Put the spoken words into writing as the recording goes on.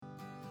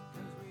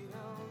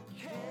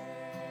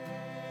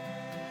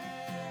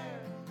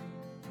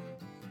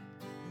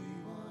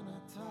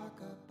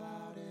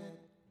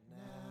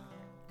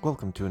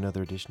Welcome to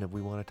another edition of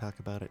We Want to Talk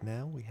About It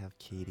Now. We have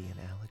Katie and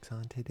Alex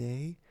on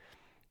today,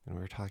 and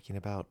we're talking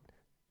about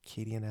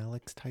Katie and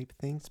Alex type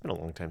things. It's been a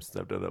long time since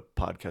I've done a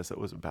podcast that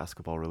wasn't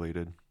basketball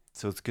related,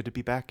 so it's good to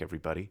be back,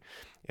 everybody.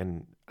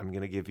 And I'm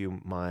going to give you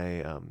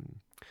my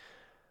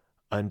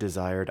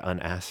undesired,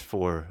 unasked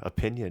for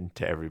opinion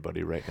to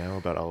everybody right now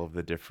about all of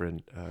the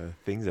different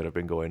things that have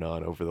been going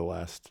on over the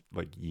last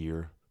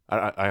year.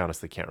 I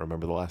honestly can't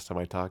remember the last time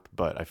I talked,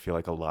 but I feel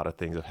like a lot of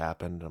things have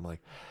happened. I'm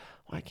like,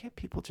 why can't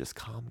people just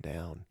calm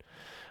down?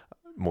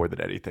 More than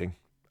anything,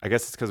 I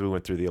guess it's because we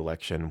went through the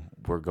election.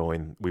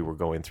 We were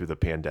going through the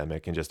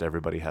pandemic, and just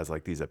everybody has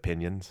like these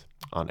opinions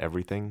on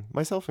everything,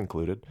 myself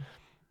included.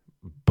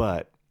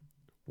 But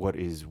what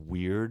is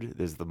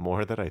weird is the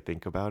more that I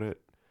think about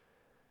it,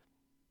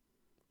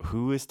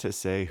 who is to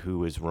say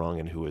who is wrong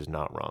and who is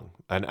not wrong?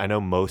 And I know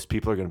most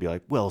people are going to be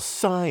like, well,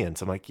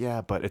 science. I'm like,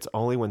 yeah, but it's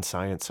only when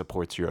science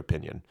supports your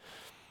opinion.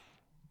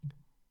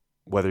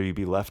 Whether you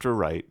be left or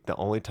right, the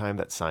only time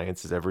that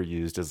science is ever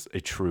used as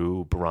a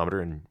true barometer,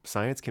 and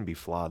science can be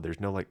flawed.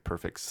 There's no like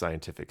perfect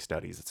scientific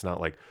studies. It's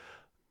not like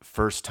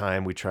first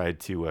time we tried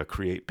to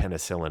create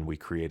penicillin, we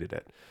created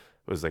it.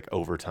 It was like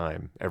over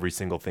time. Every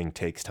single thing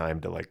takes time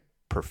to like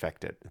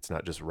perfect it. It's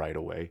not just right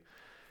away.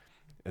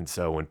 And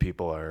so when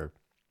people are,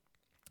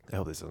 I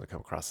hope this doesn't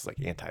come across as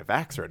like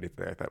anti-vax or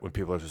anything like that. When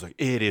people are just like,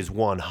 it is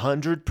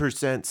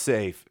 100%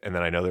 safe. And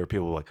then I know there are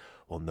people like,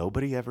 well,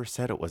 nobody ever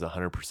said it was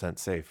 100%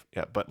 safe.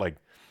 Yeah, but like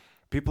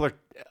people are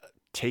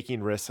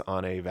taking risks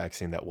on a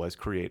vaccine that was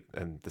created.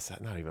 And this is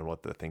not even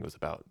what the thing was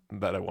about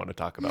that I want to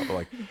talk about. But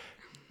like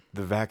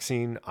the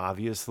vaccine,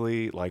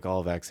 obviously, like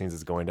all vaccines,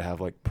 is going to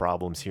have like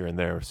problems here and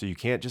there. So you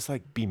can't just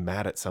like be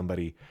mad at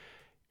somebody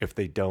if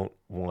they don't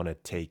want to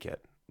take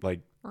it.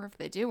 Like, or if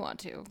they do want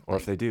to. or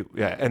if they do.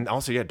 Yeah. And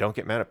also, yeah, don't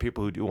get mad at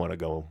people who do want to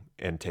go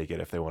and take it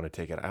if they want to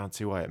take it. I don't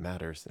see why it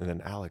matters. And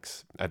then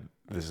Alex,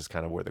 this is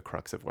kind of where the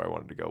crux of where I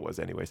wanted to go was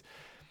anyways.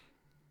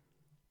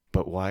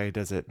 But why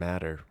does it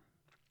matter?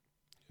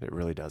 It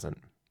really doesn't.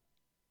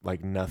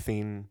 Like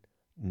nothing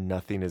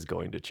is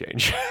going to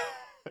change.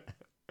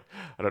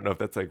 I don't know if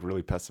that's like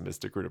really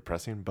pessimistic or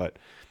depressing, but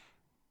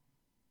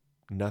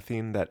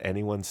nothing that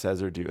anyone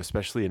says or do,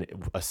 especially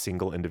a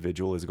single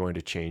individual, is going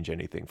to change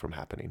anything from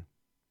happening.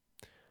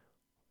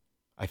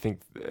 I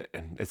think,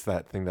 and it's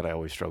that thing that I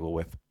always struggle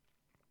with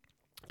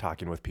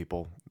talking with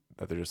people,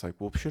 that they're just like,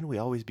 well, shouldn't we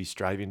always be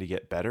striving to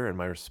get better? And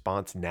my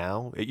response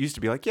now, it used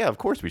to be like, yeah, of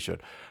course we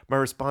should. My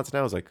response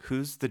now is like,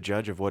 who's the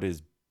judge of what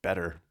is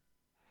better?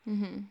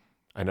 Mm-hmm.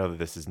 I know that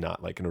this is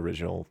not like an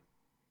original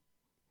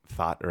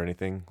thought or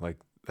anything. Like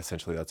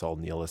essentially that's all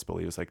nihilists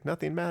believe. It's like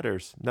nothing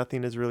matters.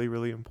 Nothing is really,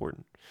 really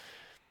important.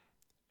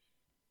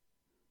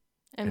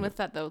 And with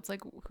that though, it's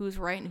like who's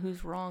right and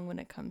who's wrong when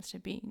it comes to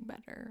being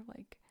better.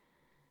 Like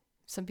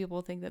some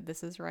people think that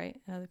this is right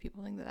and other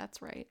people think that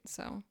that's right.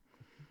 So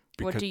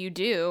what do you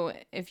do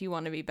if you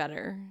want to be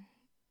better?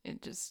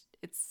 It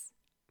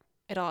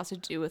all has to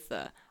do with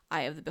the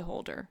eye of the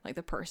beholder, like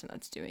the person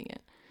that's doing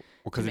it,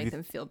 to make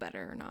them feel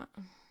better or not.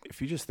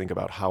 If you just think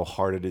about how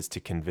hard it is to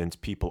convince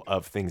people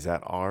of things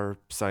that are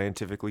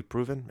scientifically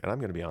proven, and I'm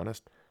going to be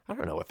honest, I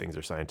don't know what things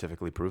are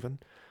scientifically proven.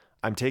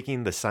 I'm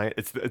taking the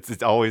science.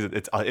 It's always in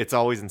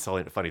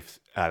funny.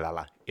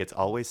 It's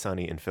always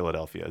sunny in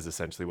Philadelphia is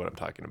essentially what I'm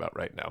talking about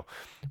right now,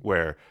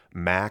 where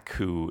Mac,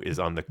 who is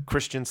on the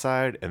Christian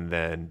side, and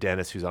then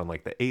Dennis, who's on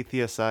like the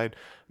atheist side.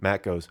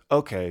 Mac goes,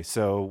 okay,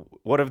 so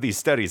what of these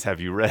studies have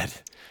you read?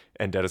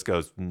 And Dennis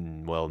goes,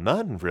 well,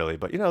 none really,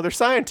 but they're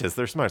scientists,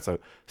 they're smart. So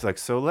he's like,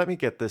 so let me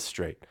get this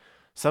straight.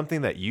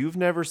 Something that you've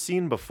never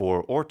seen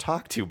before or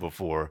talked to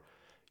before,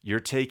 you're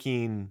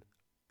taking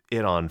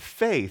it on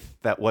faith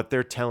that what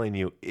they're telling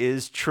you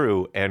is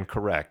true and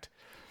correct.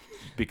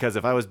 Because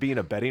if I was being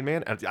a betting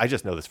man, I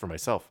just know this for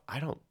myself. I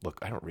don't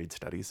read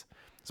studies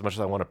as much as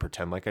I want to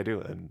pretend like I do.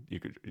 And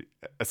you could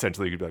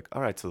be like,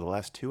 all right, so the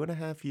last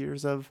 2.5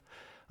 years of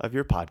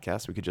your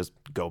podcast, we could just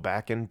go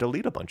back and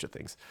delete a bunch of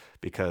things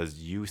because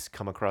you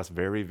come across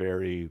very,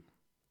 very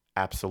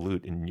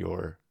absolute in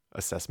your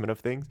assessment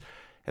of things.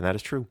 And that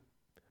is true.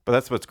 But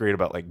that's what's great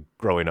about like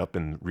growing up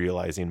and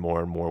realizing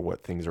more and more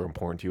what things are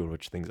important to you and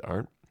which things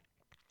aren't.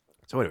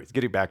 So anyways,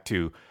 getting back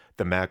to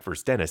the Mac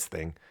versus Dennis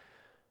thing,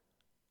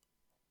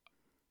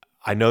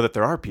 I know that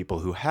there are people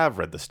who have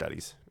read the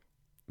studies.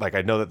 Like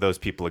I know that those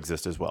people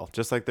exist as well.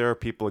 Just like there are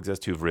people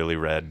exist who've really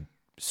read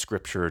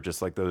scripture,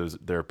 just like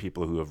there are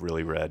people who have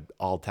really read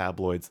all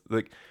tabloids.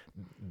 Like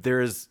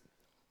there is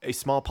a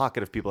small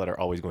pocket of people that are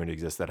always going to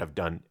exist that have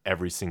done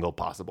every single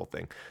possible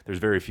thing. There's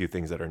very few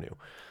things that are new.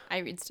 I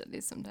read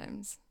studies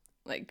sometimes,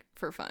 like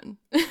for fun.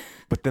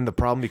 But then the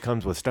problem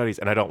becomes with studies,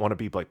 and I don't want to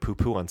be like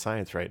poo-poo on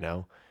science right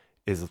now,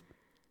 is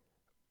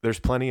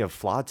there's plenty of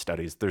flawed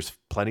studies. There's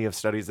plenty of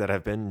studies that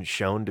have been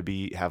shown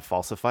to have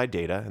falsified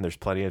data. And there's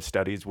plenty of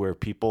studies where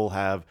people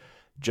have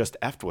just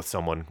effed with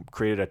someone,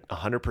 created a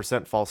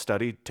 100% false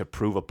study to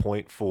prove a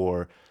point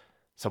for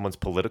someone's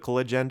political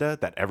agenda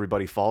that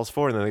everybody falls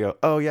for. And then they go,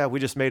 oh yeah, we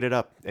just made it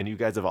up. And you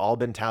guys have all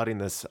been touting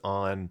this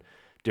on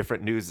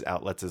different news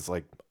outlets as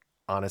like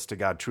honest to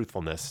God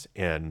truthfulness.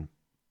 And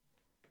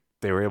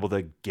they were able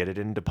to get it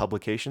into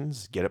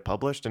publications, get it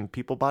published, and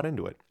people bought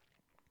into it.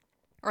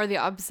 Or the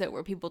opposite,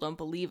 where people don't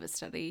believe a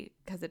study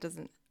because it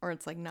doesn't, or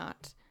it's like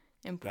not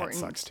important. That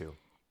sucks too.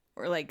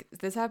 Or like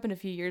this happened a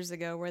few years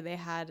ago where they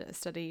had a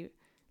study,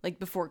 like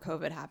before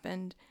COVID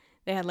happened,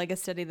 they had like a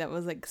study that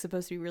was like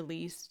supposed to be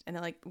released, and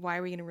they're like, why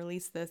are we going to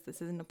release this?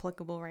 This isn't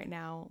applicable right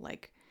now.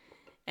 Like,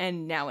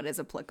 and now it is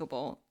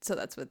applicable. So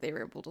that's what they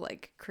were able to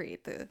like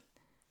create the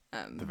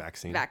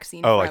vaccine.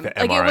 Oh, like the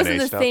mRNA like it wasn't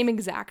the stuff? same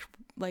exact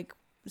like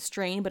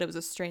strain, but it was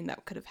a strain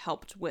that could have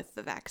helped with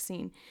the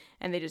vaccine,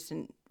 and they just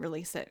didn't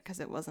release it because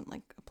it wasn't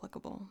like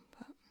applicable.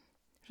 But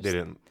They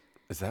didn't.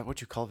 Is that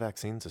what you call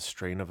vaccines? A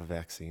strain of a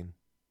vaccine?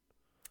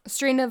 a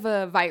strain of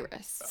a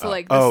virus. So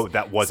like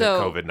that wasn't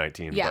so-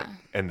 COVID-19. yeah. But,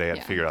 and they had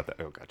Yeah. figured out that.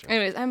 Oh, gotcha.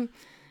 Anyways, I'm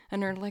a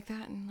nerd like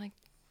that and like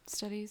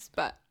studies,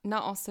 but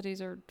not all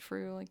studies are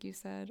true, like you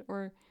said,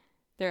 or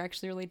they're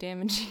actually really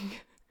damaging.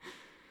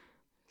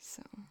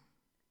 So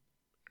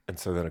And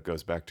so then it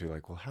goes back to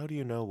like, well, how do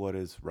you know what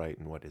is right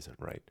and what isn't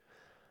right?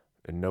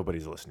 And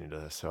nobody's listening to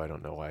this, so I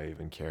don't know why I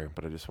even care,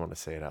 but I just want to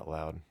say it out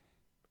loud.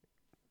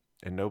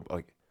 And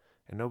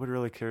nobody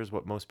really cares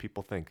what most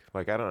people think.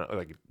 Like, I don't know,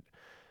 like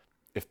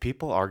if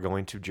people are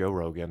going to Joe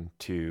Rogan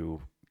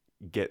to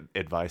get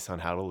advice on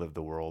how to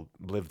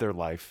live their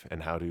life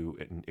and how to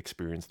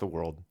experience the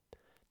world,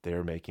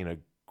 they're making a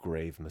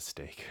grave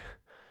mistake.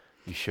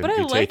 You shouldn't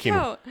be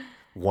taking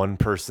one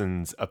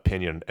person's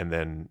opinion and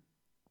then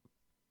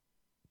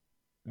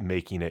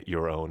making it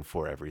your own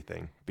for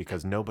everything,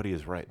 because nobody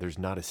is right. There's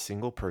not a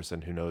single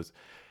person who knows.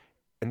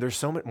 And there's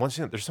so many, once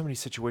again, there's so many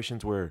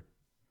situations where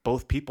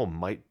both people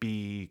might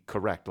be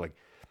correct. Like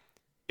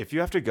if you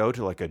have to go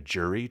to like a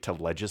jury to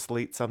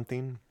legislate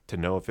something to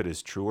know if it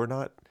is true or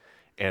not,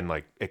 and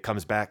like it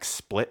comes back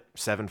split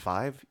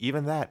 7-5,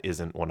 even that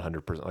isn't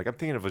 100%. Like I'm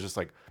thinking of just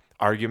like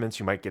arguments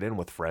you might get in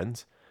with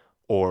friends,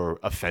 or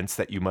offense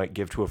that you might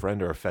give to a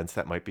friend, or offense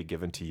that might be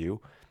given to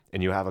you,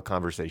 and you have a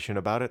conversation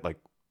about it. Like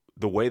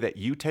the way that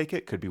you take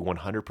it could be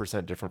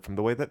 100% different from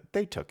the way that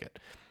they took it.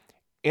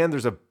 And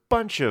there's a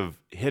bunch of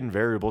hidden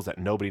variables that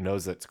nobody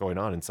knows that's going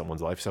on in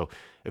someone's life. So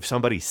if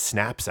somebody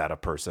snaps at a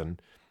person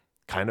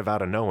kind of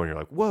out of nowhere, and you're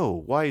like,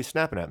 whoa, why are you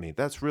snapping at me?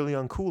 That's really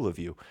uncool of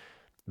you.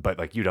 But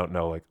like, you don't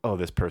know, like, oh,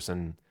 this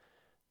person,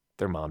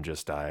 their mom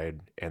just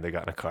died and they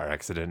got in a car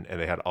accident and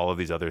they had all of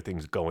these other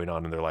things going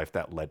on in their life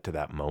that led to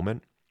that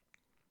moment.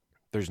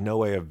 There's no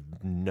way of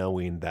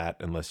knowing that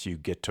unless you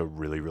get to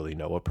really, really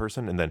know a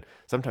person. And then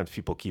sometimes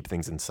people keep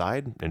things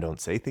inside and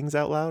don't say things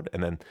out loud.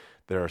 And then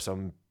there are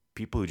some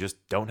people who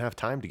just don't have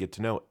time to get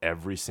to know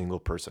every single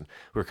person.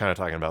 We were kind of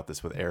talking about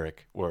this with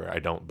Eric, where I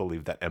don't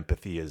believe that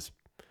empathy is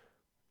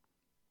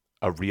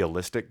a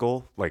realistic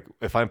goal. Like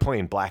if I'm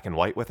playing black and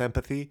white with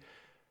empathy,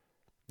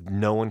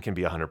 no one can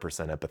be 100%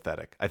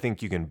 empathetic. I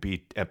think you can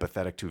be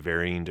empathetic to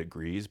varying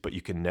degrees, but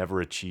you can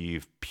never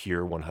achieve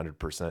pure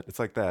 100%. It's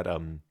like that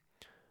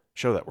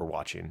show that we're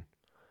watching.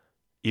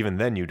 Even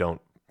then you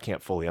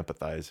can't fully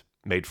empathize.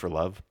 Made for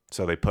Love.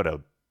 So they put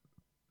a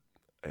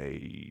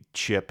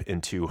chip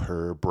into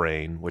her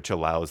brain, which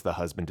allows the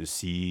husband to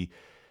see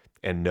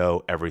and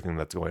know everything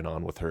that's going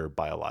on with her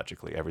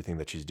biologically, everything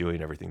that she's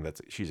doing, everything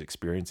that she's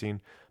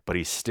experiencing. But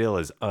he still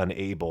is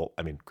unable.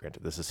 I mean,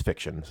 granted, this is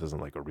fiction. This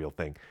isn't like a real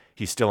thing.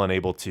 He's still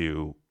unable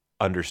to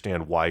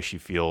understand why she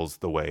feels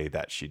the way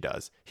that she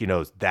does. He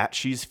knows that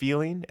she's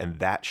feeling and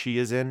that she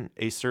is in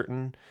a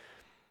certain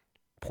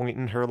point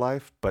in her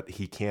life, but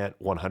he can't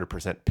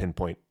 100%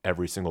 pinpoint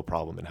every single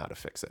problem and how to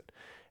fix it.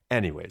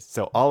 Anyways,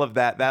 so all of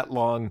that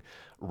long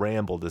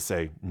ramble to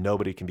say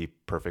nobody can be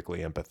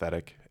perfectly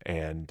empathetic,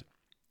 and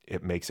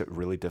it makes it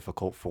really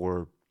difficult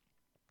for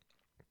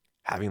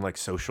having like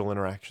social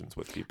interactions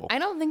with people. I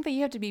don't think that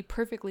you have to be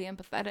perfectly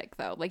empathetic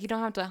though. Like you don't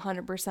have to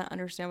 100%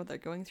 understand what they're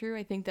going through.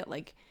 I think that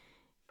like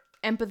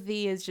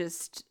empathy is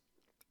just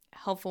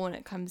helpful when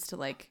it comes to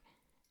like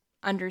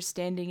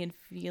understanding and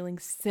feeling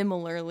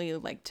similarly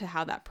like to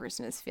how that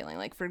person is feeling.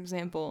 Like for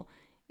example,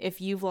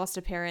 if you've lost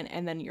a parent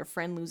and then your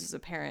friend loses a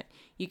parent,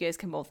 you guys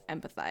can both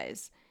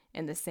empathize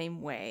in the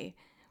same way,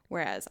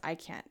 whereas I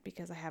can't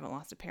because I haven't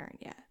lost a parent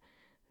yet.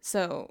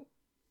 So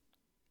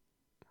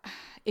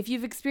if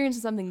you've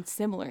experienced something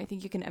similar, I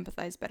think you can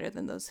empathize better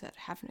than those that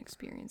haven't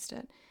experienced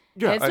it.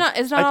 Yeah, and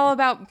it's not all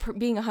about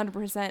being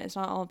 100%. It's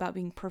not all about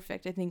being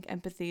perfect. I think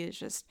empathy is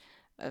just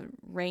a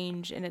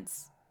range, and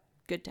it's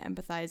good to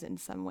empathize in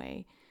some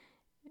way.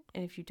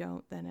 And if you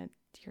don't, then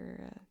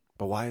you're.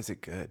 But why is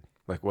it good?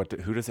 Like,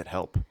 who does it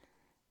help?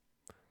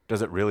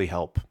 Does it really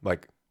help?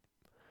 Like,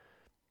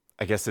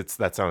 I guess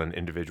that's on an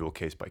individual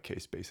case by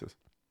case basis.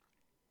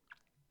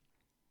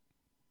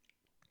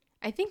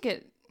 I think I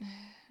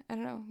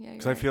don't know. Yeah.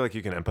 Because I feel like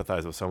you can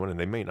empathize with someone and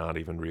they may not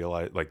even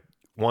realize, like,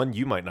 one,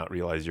 you might not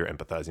realize you're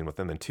empathizing with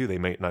them, and two, they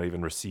might not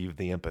even receive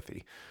the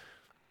empathy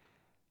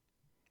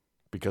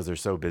because they're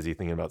so busy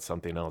thinking about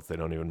something else. They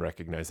don't even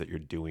recognize that you're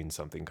doing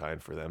something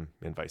kind for them,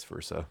 and vice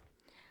versa.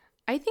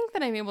 I think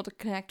that I'm able to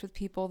connect with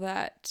people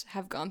that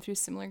have gone through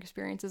similar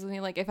experiences with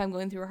me. Like if I'm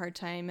going through a hard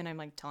time and I'm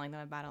like telling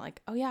them about it,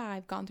 like, oh yeah,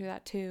 I've gone through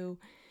that too.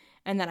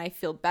 And then I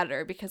feel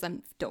better because I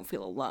don't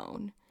feel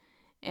alone.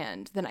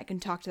 And then I can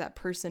talk to that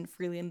person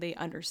freely and they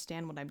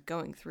understand what I'm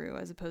going through,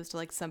 as opposed to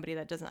like somebody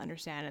that doesn't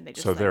understand and they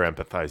just So they're like,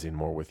 empathizing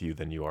more with you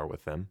than you are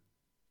with them.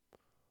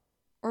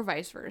 or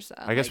vice versa.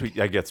 I guess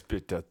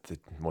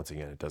once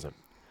again, it doesn't.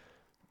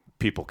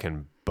 People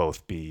can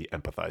both be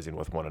empathizing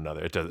with one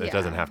another. It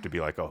doesn't have to be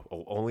like, oh,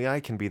 only I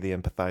can be the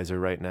empathizer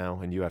right now,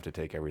 and you have to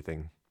take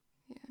everything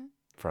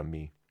from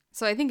me.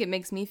 So I think it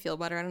makes me feel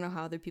better. I don't know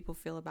how other people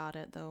feel about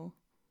it though.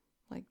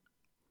 Like,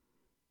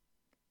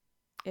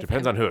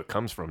 depends on who it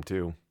comes from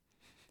too.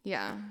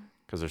 Yeah.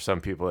 Because there's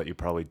some people that you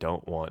probably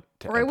don't want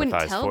to empathize for you. Or I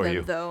wouldn't tell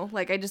them though.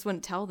 Like, I just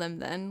wouldn't tell them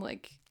then.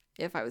 Like,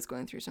 if I was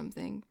going through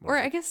something, or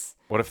I guess.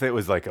 What if it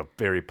was like a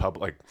very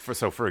public, like,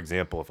 for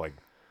example, if like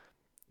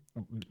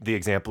the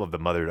example of the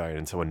mother dying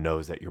and someone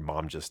knows that your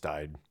mom just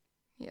died.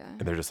 Yeah.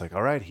 And they're just like,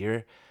 all right,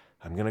 here,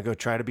 I'm going to go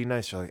try to be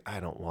nice. You're like,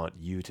 I don't want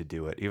you to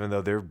do it. Even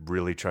though they're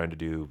really trying to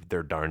do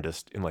their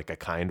darndest in like a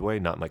kind way,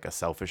 not in like a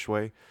selfish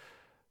way.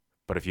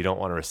 But if you don't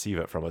want to receive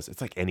it from us,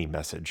 it's like any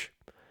message.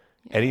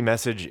 Yeah. Any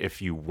message, if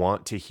you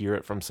want to hear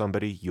it from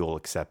somebody, you'll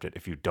accept it.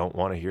 If you don't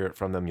want to hear it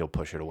from them, you'll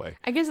push it away.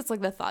 I guess it's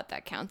like the thought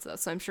that counts though.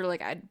 So I'm sure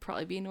like I'd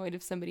probably be annoyed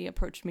if somebody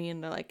approached me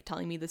and they're like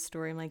telling me this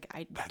story. I'm like,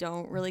 I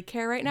don't really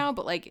care right now,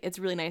 but like it's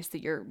really nice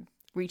that you're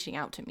reaching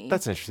out to me.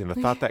 That's interesting. The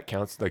thought that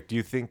counts. Like, do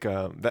you think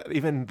that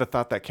even the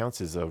thought that counts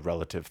is a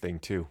relative thing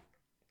too?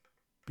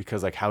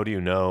 Because like, how do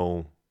you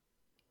know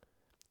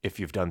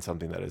if you've done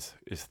something that is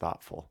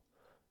thoughtful?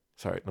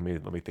 Sorry, let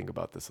me think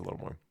about this a little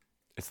more.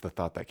 It's the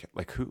thought that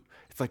like who,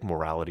 it's like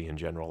morality in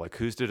general. Like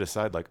who's to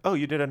decide like, oh,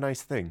 you did a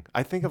nice thing.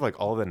 I think of like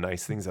all the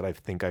nice things that I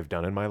think I've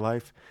done in my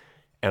life.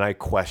 And I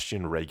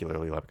question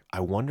regularly, like,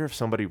 I wonder if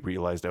somebody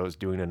realized I was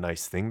doing a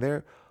nice thing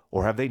there,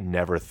 or have they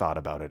never thought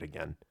about it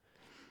again?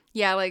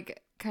 Yeah,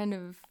 like kind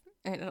of,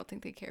 I don't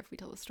think they care if we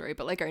tell the story,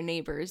 but like our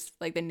neighbors,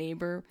 like the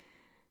neighbor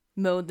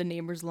mowed the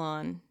neighbor's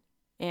lawn.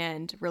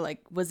 And we're like,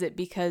 was it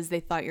because they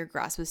thought your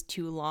grass was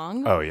too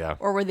long? Oh, yeah.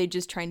 Or were they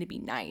just trying to be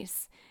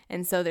nice?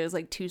 And so there's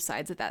like two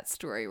sides of that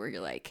story where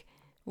you're like,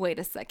 wait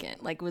a second.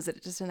 Like, was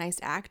it just a nice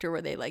act or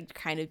were they like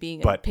kind of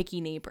being a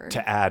picky neighbor?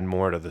 To add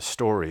more to the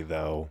story,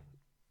 though,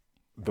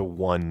 the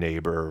one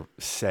neighbor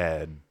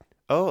said,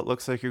 oh, it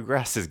looks like your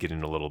grass is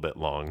getting a little bit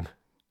long.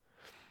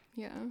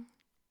 Yeah.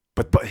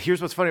 But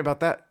here's what's funny about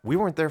that. We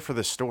weren't there for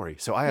the story.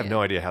 So I have no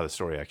idea how the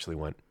story actually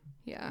went.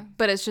 Yeah,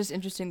 but it's just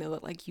interesting though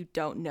that like you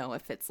don't know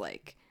if it's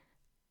like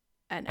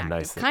an act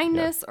of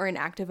kindness or an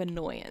act of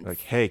annoyance. Like,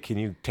 hey, can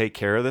you take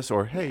care of this?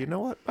 Or hey, you know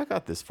what? I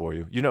got this for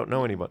you. You don't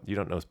know anybody. You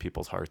don't know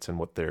people's hearts and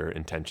what their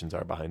intentions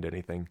are behind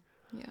anything.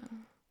 Yeah,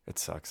 it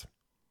sucks.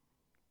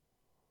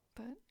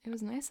 But it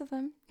was nice of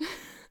them.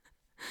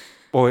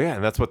 Well, yeah,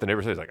 and that's what the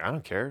neighbor says. Like, I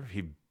don't care.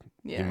 He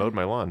mowed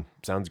my lawn.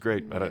 Sounds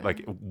great. Yeah.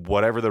 Like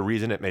whatever the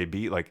reason it may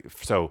be. Like,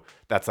 so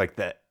that's like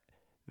the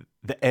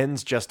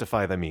ends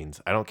justify the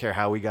means. I don't care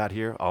how we got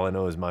here. All I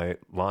know is my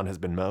lawn has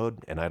been mowed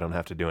and I don't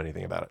have to do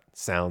anything about it.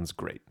 Sounds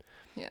great.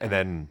 Yeah. And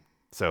then,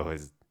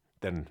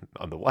 then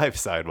on the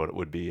wife's side, what it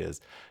would be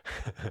is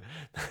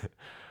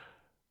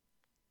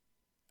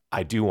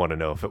I do want to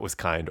know if it was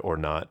kind or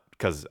not,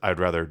 because I would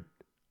rather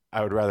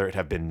it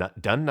have been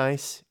done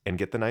nice and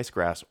get the nice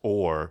grass,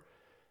 or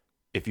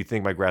if you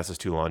think my grass is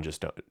too long,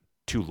 just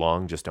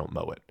don't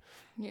mow it.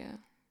 Yeah.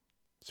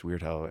 It's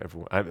weird how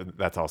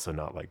that's also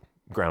not like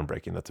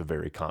groundbreaking. That's a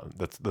very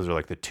those are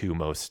like the two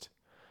most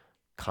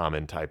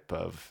common type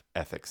of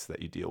ethics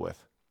that you deal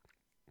with.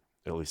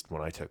 At least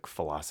when I took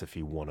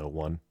philosophy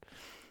 101,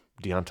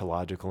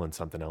 deontological and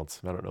something else.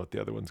 I don't know what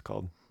the other one's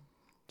called.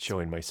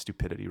 Showing my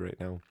stupidity right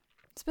now.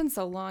 It's been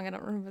so long. I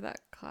don't remember that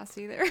class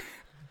either.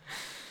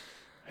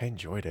 I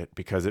enjoyed it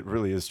because it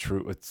really is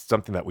true. It's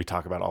something that we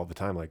talk about all the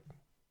time. Like,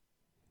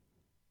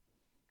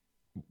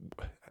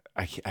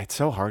 it's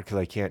so hard because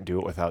I can't do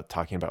it without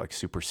talking about like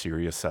super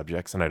serious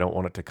subjects, and I don't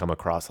want it to come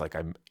across like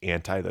I'm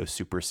anti those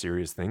super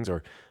serious things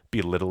or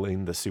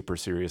belittling the super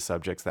serious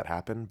subjects that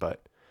happen.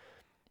 But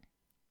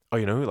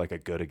you know who like a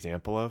good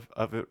example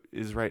of it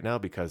is right now,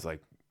 because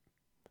like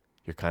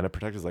you're kind of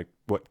protected, is like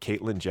what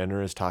Caitlyn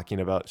Jenner is talking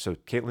about. So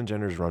Caitlyn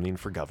Jenner is running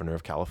for governor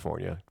of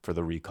California for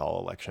the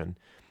recall election,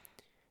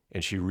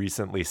 and she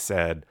recently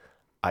said,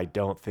 I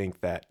don't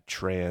think that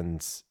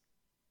trans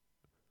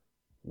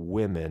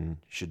women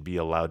should be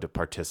allowed to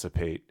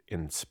participate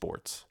in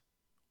sports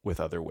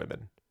with other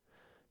women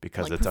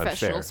because like it's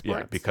unfair. Sports?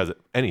 Yeah, because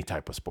any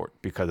type of sport,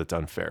 because it's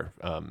unfair.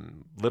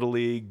 Little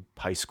league,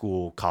 high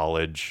school,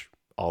 college,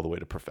 all the way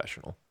to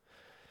professional.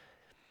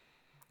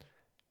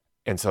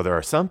 And so there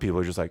are some people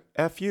who are just like,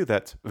 F you.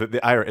 That's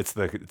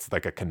it's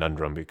like a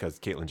conundrum, because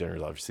Caitlyn Jenner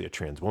is obviously a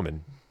trans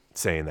woman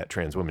saying that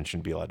trans women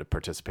shouldn't be allowed to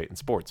participate in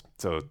sports.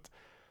 So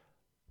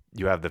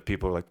you have the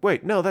people who are like,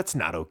 wait, no, that's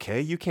not okay.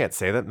 You can't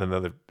say that. And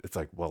then it's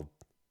like, well,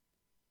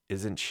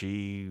 isn't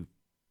she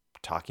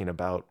talking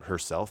about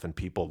herself and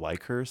people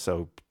like her?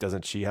 So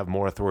doesn't she have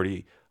more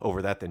authority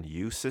over that than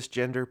you,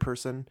 cisgender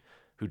person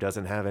who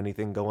doesn't have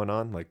anything going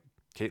on? Like,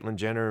 Caitlyn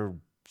Jenner's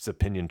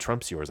opinion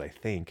trumps yours, I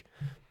think.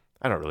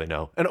 I don't really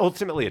know. And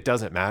ultimately, it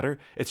doesn't matter.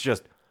 It's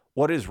just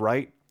what is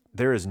right.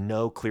 There is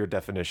no clear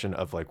definition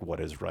of like what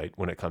is right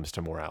when it comes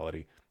to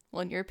morality.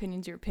 Well, and your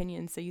opinion's your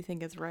opinion, so you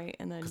think it's right,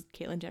 and then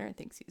Caitlyn Jenner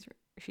thinks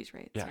she's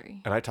right. Yeah.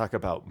 Sorry. And I talk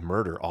about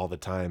murder all the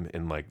time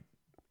in like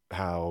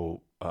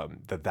how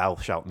the thou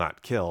shalt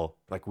not kill,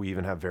 like we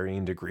even have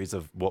varying degrees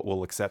of what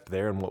we'll accept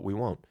there and what we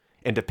won't.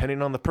 And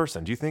depending on the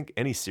person, do you think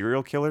any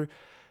serial killer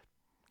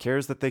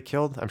cares that they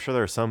killed? I'm sure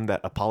there are some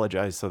that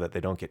apologize so that they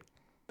don't get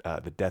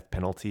the death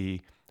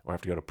penalty or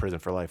have to go to prison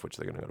for life, which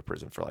they're going to go to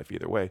prison for life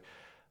either way.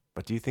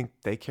 But do you think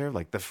they care?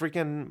 Like the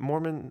freaking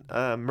Mormon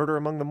Murder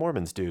Among the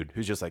Mormons dude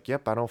who's just like,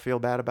 yep, I don't feel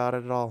bad about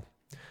it at all.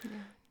 Yeah.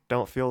 I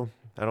don't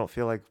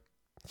feel like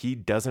he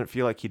doesn't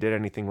feel like he did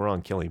anything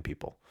wrong killing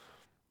people.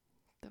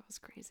 That was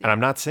crazy. And I'm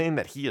not saying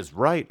that he is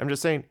right. I'm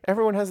just saying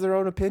everyone has their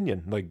own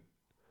opinion. Like,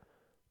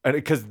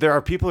 because there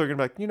are people who are going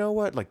to be like, you know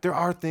what? Like there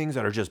are things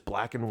that are just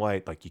black and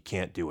white. Like you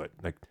can't do it.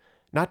 Like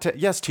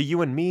to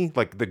you and me,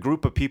 like the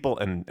group of people.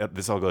 And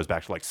this all goes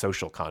back to like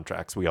social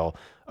contracts. We all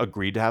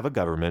agreed to have a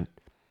government.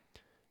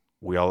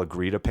 We all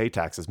agree to pay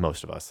taxes.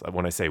 Most of us,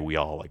 when I say we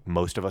all, like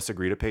most of us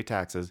agree to pay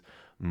taxes.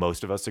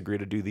 Most of us agree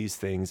to do these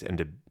things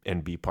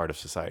and be part of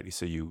society.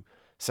 So you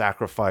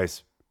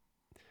sacrifice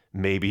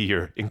maybe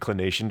your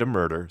inclination to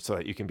murder so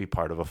that you can be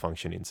part of a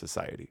functioning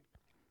society.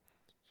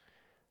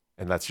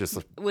 And that's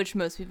just which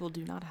most people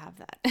do not have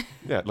that.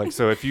 Yeah, like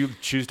so if you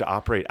choose to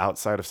operate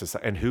outside of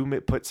society, and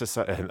who put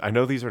society, and I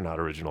know these are not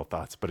original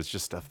thoughts, but it's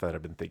just stuff that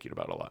I've been thinking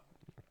about a lot.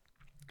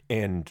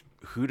 And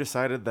who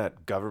decided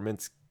that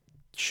governments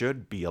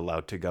should be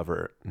allowed to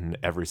govern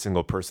every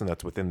single person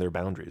that's within their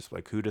boundaries?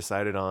 Like who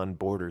decided on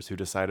borders? Who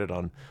decided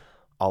on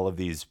all of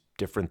these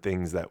different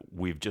things that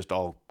we've just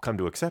all come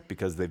to accept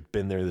because they've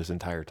been there this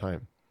entire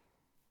time?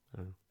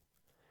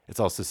 It's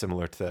also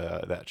similar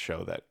to that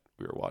show that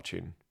we were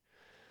watching,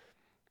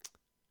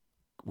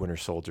 Winter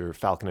Soldier,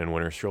 Falcon and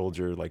Winter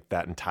Soldier. Like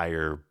that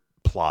entire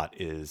plot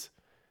is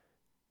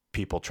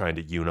people trying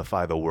to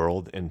unify the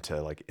world and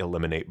to like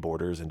eliminate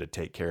borders and to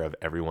take care of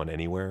everyone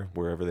anywhere,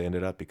 wherever they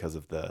ended up, because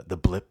of the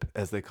blip,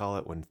 as they call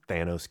it, when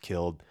Thanos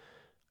killed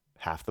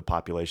half the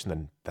population,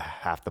 then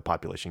half the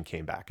population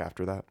came back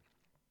after that.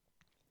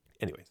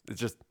 Anyways,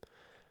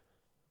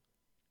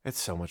 it's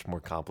so much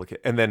more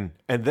complicated. And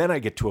then I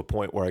get to a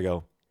point where I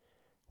go,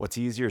 what's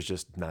easier is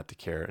just not to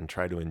care and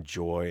try to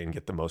enjoy and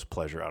get the most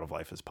pleasure out of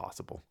life as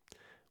possible.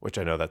 Which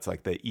I know that's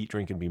like the eat,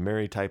 drink, and be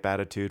merry type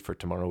attitude for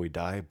tomorrow we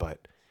die,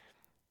 but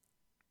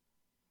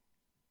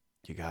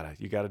you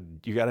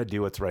gotta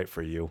do what's right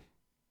for you.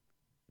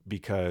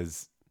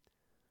 Because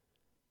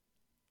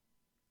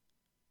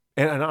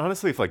and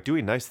honestly, if like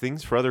doing nice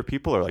things for other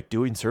people or like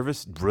doing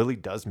service really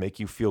does make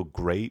you feel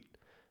great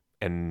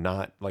and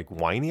not like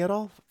whiny at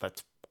all,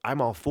 I'm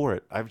all for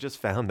it. I've just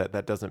found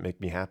that doesn't make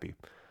me happy.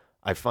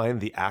 I find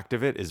the act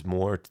of it is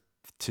more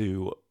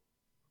to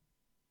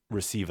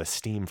receive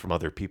esteem from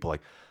other people.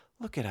 Like,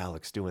 look at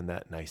Alex doing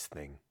that nice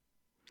thing.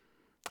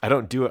 I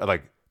don't do it.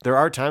 Like, there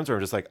are times where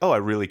I'm just like, oh, I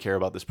really care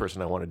about this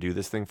person. I want to do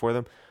this thing for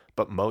them.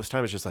 But most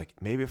times it's just like,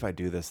 maybe if I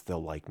do this,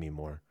 they'll like me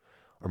more.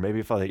 Or maybe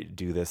if I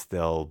do this,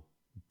 they'll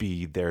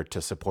be there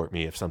to support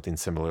me if something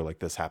similar like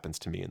this happens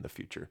to me in the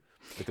future.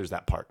 Like there's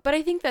that part. But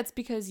I think that's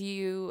because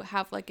you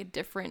have like a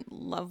different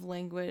love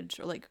language,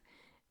 or like,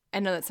 I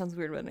know that sounds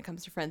weird when it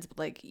comes to friends, but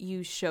like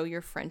you show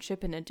your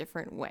friendship in a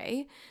different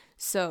way.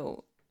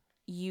 So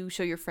you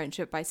show your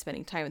friendship by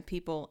spending time with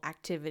people,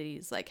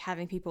 activities, like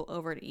having people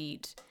over to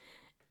eat,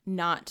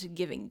 not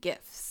giving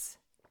gifts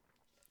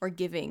or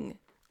giving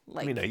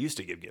like, I mean, I used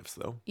to give gifts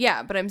though.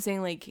 Yeah, but I'm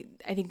saying like,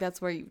 I think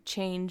that's where you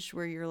changed,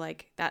 where you're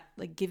like that,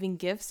 like giving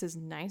gifts is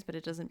nice, but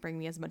it doesn't bring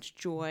me as much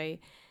joy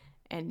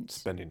and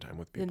spending time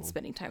with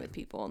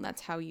people. And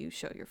that's how you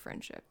show your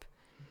friendship.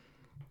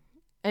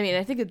 I mean,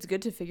 I think it's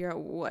good to figure out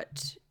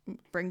what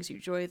brings you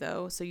joy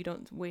though, so you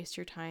don't waste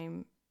your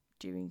time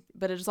doing,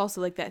 but it's also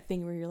like that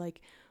thing where you're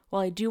like,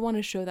 well, I do want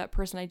to show that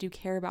person I do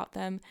care about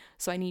them,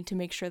 so I need to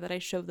make sure that I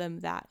show them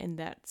that in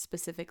that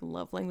specific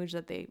love language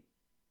that they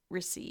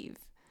receive,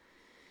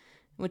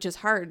 which is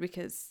hard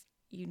because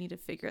you need to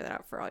figure that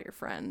out for all your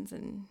friends.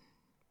 And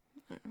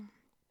I don't know.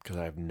 Because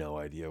I have no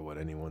idea what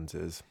anyone's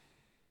is.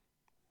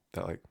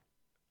 That like,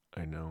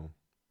 I know.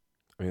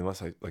 I mean,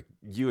 unless I like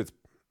you, I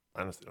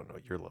honestly don't know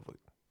what your love like.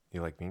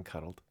 You like being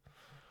cuddled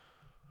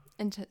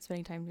and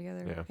spending time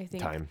together. Yeah,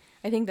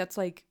 I think that's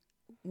like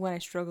when I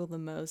struggle the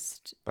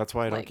most. That's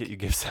why I don't get you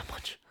gifts that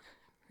much.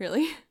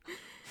 Really?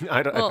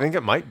 I think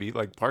it might be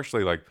like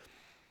partially like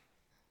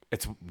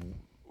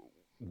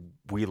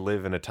we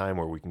live in a time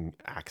where we can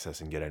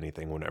access and get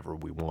anything whenever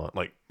we want.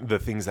 Like the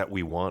things that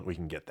we want, we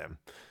can get them.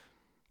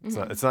 It's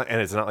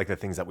not like the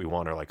things that we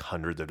want are like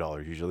hundreds of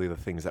dollars. Usually the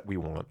things that we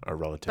want are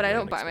relatively But I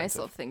don't inexpensive. buy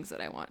myself things that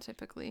I want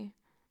typically.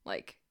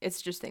 Like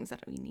it's just things that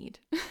we need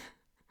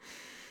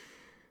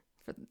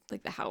for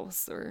like the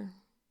house, or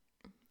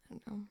I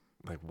don't know.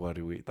 Like what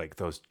do we like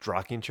those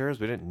rocking chairs?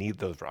 We didn't need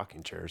those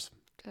rocking chairs.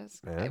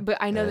 But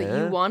I know that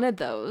you wanted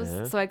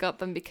those, so I got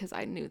them because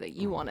I knew that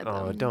you wanted them.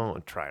 Oh,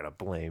 don't try to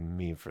blame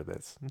me for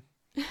this.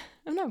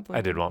 I'm not blaming.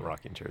 I did want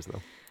rocking chairs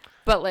though.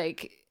 But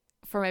like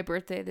for my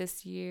birthday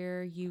this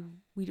year,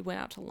 we went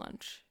out to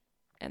lunch,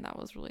 and that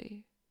was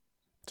really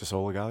to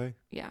Soul Agave?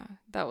 Yeah,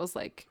 that was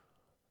like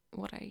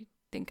what I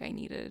think I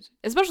needed,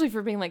 especially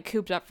for being like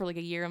cooped up for like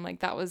a year. I'm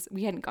like,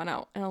 we hadn't gone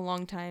out in a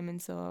long time,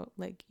 and so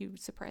like you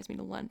surprised me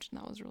to lunch, and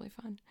that was really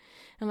fun. And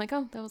I'm like,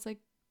 oh, that was like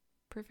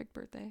perfect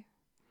birthday.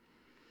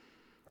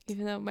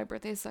 Even though my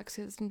birthday sucks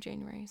because it's in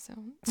January, so.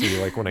 So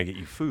you like when I get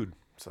you food,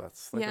 so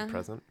that's like a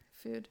present.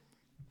 Food.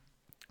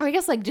 Or I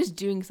guess like just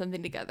doing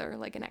something together,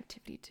 like an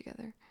activity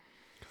together.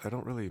 I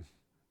don't really.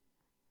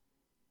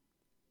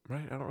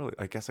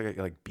 I guess I get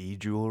you like bead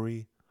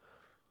jewelry.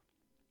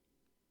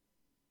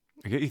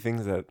 I get you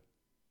things that,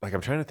 like,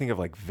 I'm trying to think of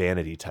like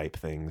vanity type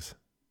things.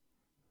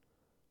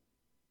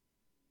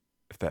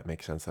 If that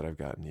makes sense, that I've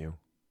gotten you.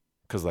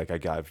 Because like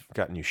I've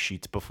gotten you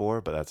sheets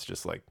before, but that's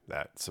just like,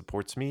 that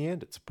supports me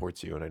and it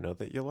supports you, and I know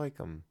that you like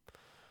them.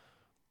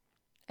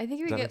 I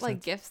think we get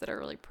like gifts that are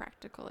really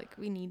practical. Like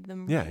we need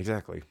them. Yeah,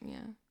 exactly.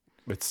 Yeah.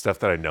 It's stuff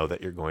that I know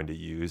that you're going to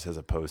use, as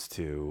opposed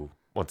to,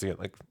 once again,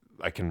 like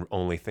I can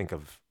only think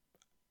of,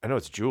 I know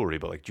it's jewelry,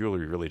 but like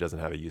jewelry really doesn't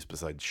have a use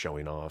besides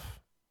showing off.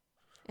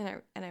 And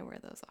I wear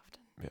those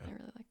often. Yeah. I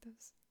really like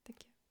those.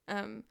 Thank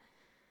you.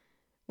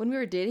 When we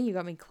were dating, you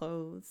got me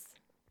clothes.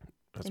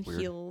 That's and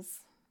weird. Heels.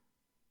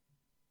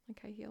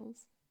 Like high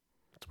heels.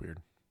 That's weird.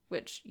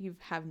 Which you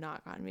have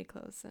not gotten me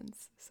clothes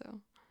since, so.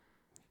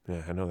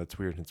 Yeah, I know, that's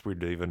weird. It's weird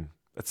to even,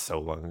 that's so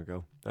long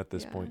ago at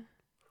this point.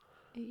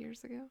 8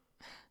 years ago.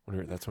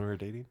 That's when we were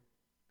dating?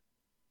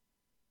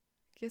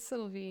 Guess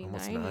it'll be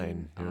almost 9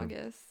 in yeah.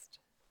 August.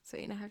 So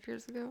 8.5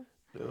 years ago.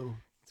 No.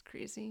 It's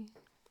crazy.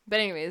 But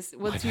anyways,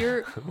 what's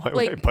your... Why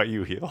would I buy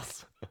you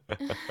heels?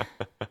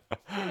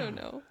 I don't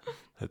know.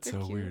 That's They're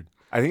so cute. weird.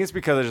 I think it's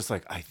because I just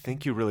like, I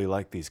think you really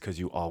like these because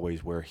you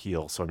always wear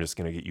heels. So I'm just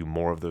going to get you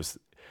more of those.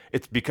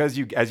 It's because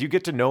as you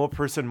get to know a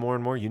person more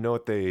and more, you know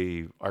what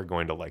they are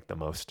going to like the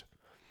most.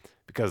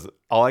 Because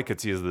all I could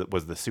see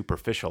was the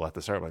superficial at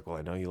the start. I'm like, well,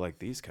 I know you like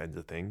these kinds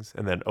of things.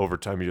 And then over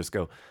time you just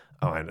go,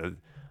 oh, I know.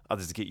 I'll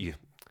just get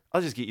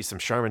you some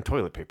Charmin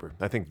toilet paper.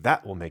 I think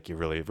that will make you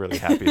really, really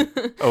happy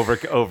over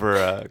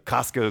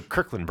Costco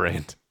Kirkland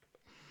brand.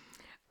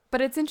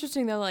 But it's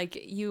interesting though, like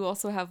you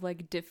also have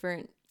like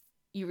different,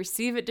 you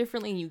receive it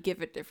differently and you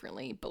give it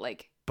differently,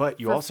 but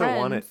you also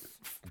want it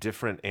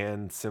different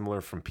and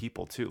similar from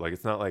people too. Like,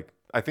 it's not like,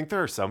 I think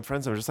there are some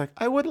friends I'm just like,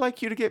 I would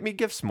like you to get me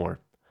gifts more.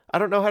 I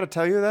don't know how to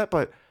tell you that,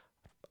 but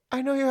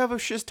I know you have a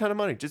shiz ton of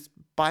money. Just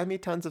buy me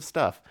tons of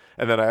stuff.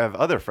 And then I have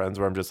other friends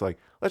where I'm just like,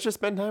 let's just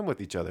spend time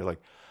with each other. Like,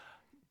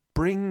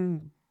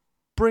 bring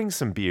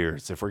some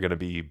beers if we're going to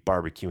be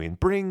barbecuing.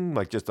 Bring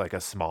like just like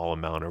a small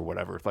amount or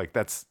whatever. Like,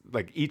 that's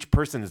like, each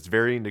person is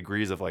varying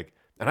degrees of like,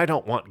 and I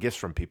don't want gifts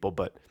from people,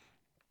 but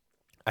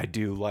I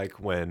do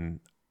like when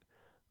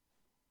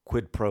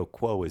quid pro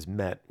quo is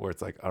met, where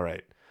it's like, all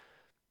right,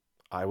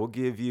 I will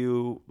give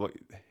you, like,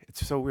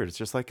 it's so weird. It's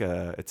just like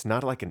it's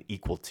not like an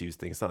equal twos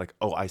thing. It's not like,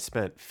 oh, I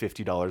spent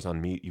 $50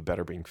 on meat, you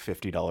better bring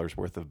 $50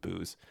 worth of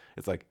booze.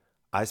 It's like,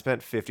 I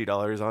spent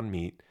 $50 on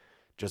meat,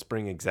 just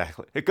bring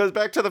exactly. It goes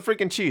back to the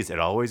freaking cheese. It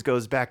always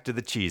goes back to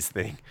the cheese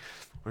thing.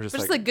 We're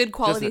just like good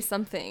quality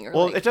something. Or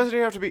well, like, it doesn't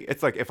even have to be.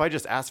 It's like, if I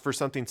just ask for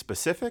something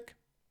specific,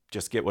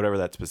 just get whatever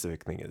that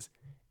specific thing is.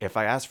 If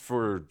I ask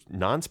for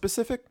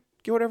non-specific,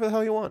 get whatever the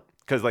hell you want.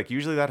 Because like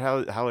usually that's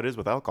how it is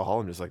with alcohol.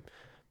 I'm just like,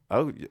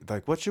 oh,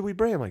 like, what should we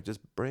bring? I'm like, just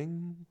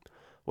bring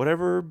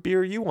whatever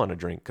beer you want to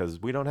drink,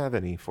 because we don't have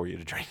any for you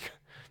to drink.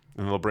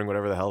 And they'll bring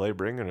whatever the hell they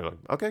bring, and they're like,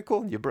 okay,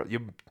 cool, you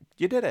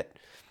did it.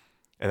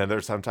 And then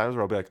there's some times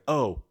where I'll be like,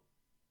 oh,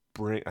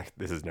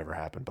 this has never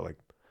happened, but like,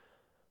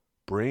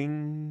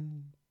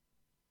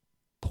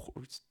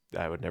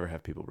 I would never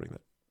have people bring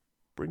that.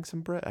 Bring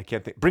some bread. I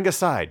can't think. Bring a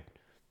side.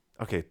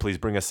 Okay, please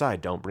bring a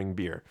side. Don't bring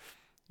beer.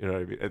 You know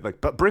what I mean?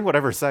 Like, but bring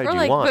whatever side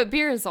you want. But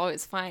beer is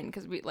always fine,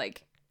 because we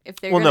like, if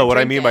they're well, no, what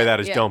I mean by that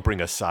is don't bring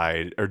a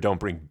side, or don't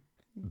bring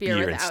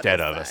beer instead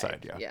of a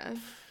side. Yeah.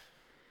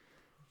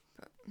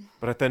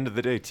 But at the end of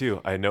the day, too,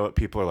 I know what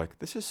people are like,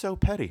 this is so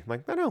petty. I'm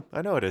like,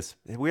 I know it is.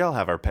 We all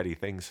have our petty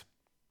things,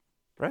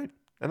 right?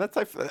 And that's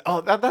like,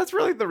 that's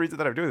really the reason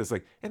that I'm doing this.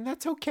 Like, and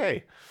that's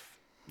okay.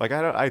 Like,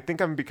 I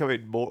think I'm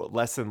becoming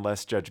less and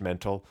less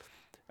judgmental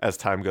as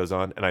time goes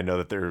on. And I know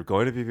that there are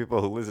going to be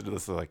people who listen to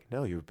this and are like,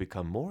 no, you've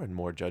become more and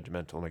more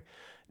judgmental. I'm like,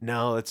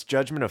 no, it's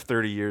judgment of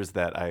 30 years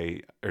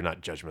or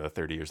not judgment of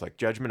 30 years, like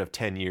judgment of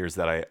 10 years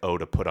that I owe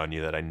to put on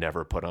you that I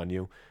never put on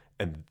you.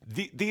 And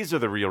these are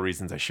the real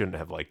reasons I shouldn't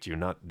have liked you,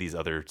 not these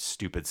other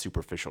stupid,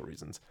 superficial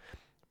reasons.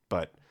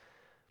 But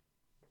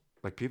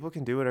like, people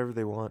can do whatever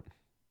they want.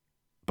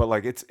 But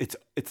like,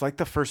 it's like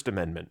the First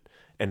Amendment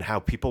and how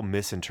people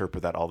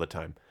misinterpret that all the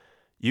time.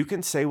 You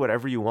can say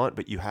whatever you want,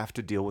 but you have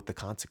to deal with the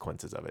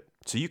consequences of it.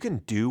 So you can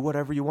do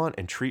whatever you want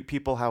and treat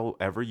people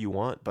however you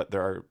want, but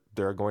there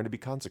are going to be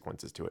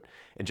consequences to it.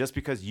 And just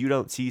because you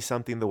don't see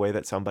something the way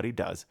that somebody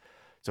does.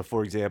 So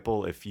for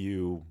example, I'm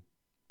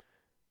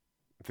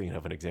thinking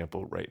of an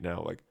example right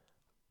now, like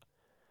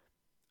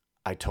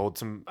I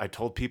told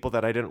people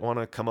that I didn't want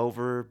to come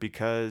over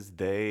because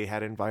they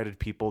had invited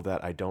people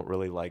that I don't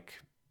really like.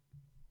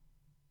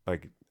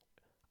 Like,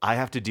 I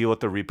have to deal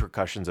with the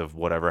repercussions of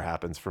whatever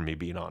happens for me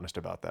being honest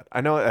about that.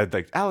 I know,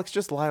 like, Alex,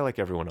 just lie like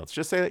everyone else.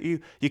 Just say that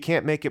you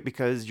can't make it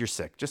because you're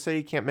sick. Just say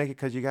you can't make it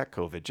because you got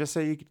COVID. Just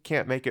say you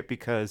can't make it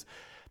because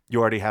you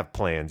already have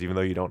plans, even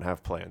though you don't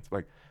have plans.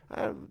 Like,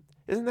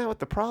 isn't that what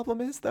the problem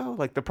is, though?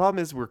 Like, the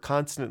problem is we're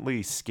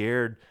constantly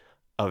scared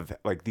of,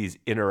 like, these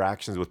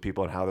interactions with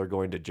people and how they're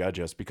going to judge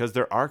us, because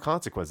there are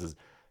consequences.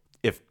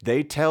 If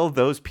they tell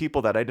those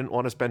people that I didn't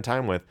want to spend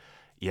time with,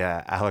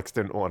 yeah, Alex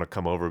didn't want to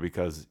come over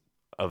because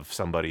of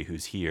somebody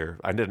who's here.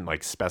 I didn't,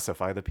 like,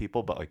 specify the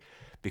people, but, like,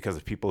 because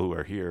of people who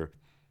are here,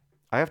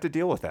 I have to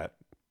deal with that.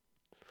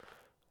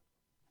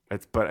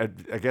 But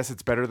I guess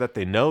it's better that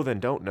they know than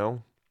don't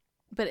know.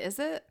 But is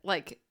it?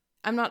 Like,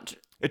 I'm not...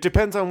 It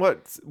depends on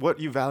what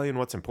you value and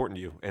what's important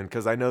to you. And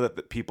because I know that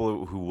the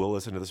people who will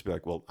listen to this will be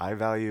like, well, I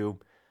value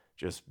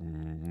just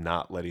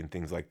not letting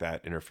things like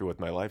that interfere with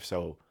my life.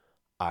 So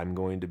I'm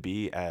going to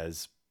be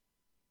as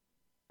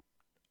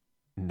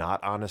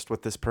not honest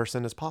with this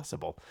person as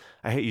possible.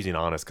 I hate using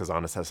honest because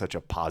honest has such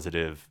a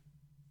positive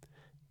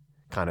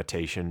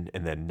connotation,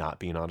 and then not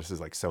being honest is,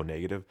 like, so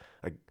negative.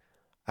 Like,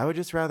 I would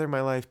just rather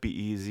my life be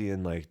easy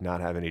and, like, not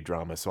have any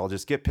drama. So I'll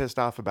just get pissed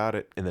off about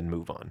it and then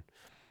move on.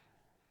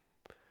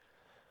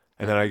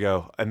 And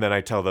then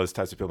I tell those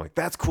types of people, like,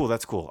 that's cool.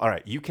 All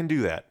right, you can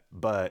do that.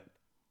 But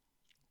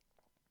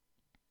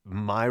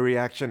my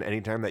reaction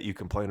anytime that you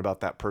complain about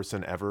that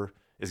person ever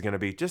is going to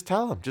be, just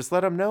tell them. Just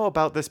let them know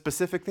about the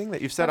specific thing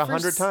that you've said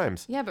 100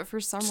 times. Yeah, but for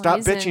some reason... Stop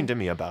bitching to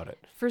me about it.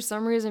 For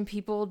some reason,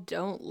 people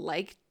don't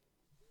like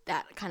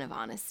that kind of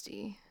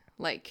honesty.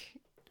 Like,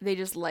 they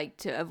just like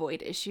to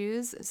avoid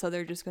issues, so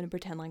they're just going to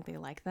pretend like they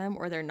like them,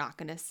 or they're not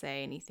going to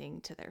say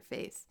anything to their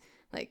face.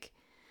 Like,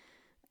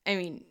 I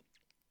mean...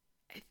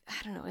 I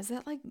don't know. Is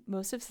that, like,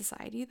 most of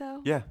society,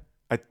 though? Yeah,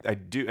 I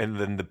do. And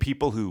then the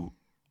people who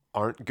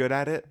aren't good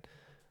at it,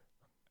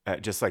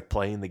 at just, like,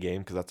 playing the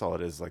game, because that's all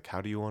it is. Like,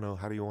 how do you want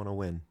to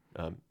win?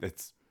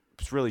 It's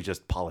really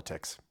just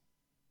politics.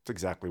 It's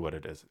exactly what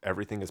it is.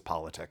 Everything is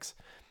politics,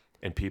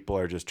 and people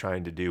are just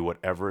trying to do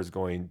whatever is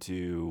going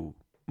to,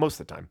 most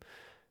of the time,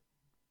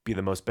 be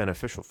the most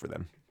beneficial for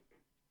them.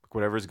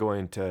 Whatever is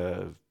going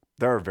to.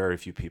 There are very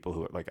few people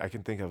who are, like, I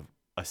can think of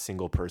a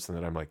single person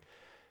that I'm like,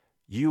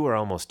 you are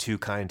almost too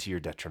kind to your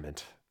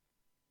detriment.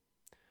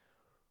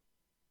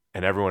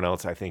 And everyone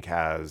else, I think,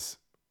 has...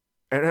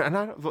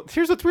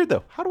 here's what's weird,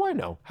 though. How do I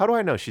know? How do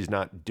I know she's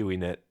not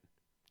doing it?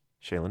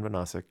 Shaylin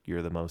Vanasek,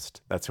 you're the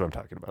most... That's who I'm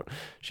talking about.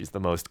 She's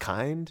the most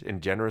kind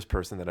and generous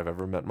person that I've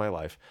ever met in my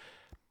life.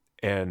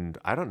 And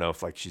I don't know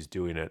if, like, she's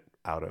doing it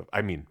out of...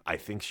 I mean, I'm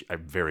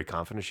very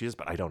confident she is,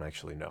 but I don't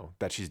actually know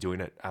that she's doing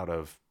it out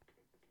of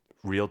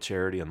real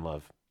charity and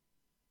love.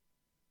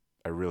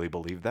 I really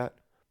believe that.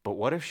 But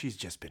what if she's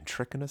just been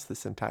tricking us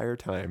this entire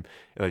time?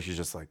 And she's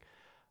just like,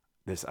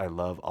 this, I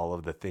love all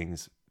of the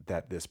things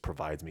that this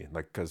provides me.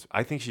 Like, because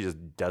I think she just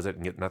does it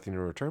and get nothing in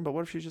return. But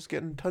what if she's just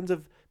getting tons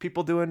of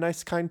people doing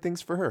nice, kind things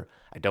for her?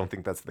 I don't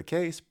think that's the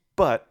case,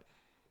 but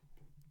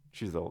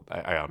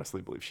I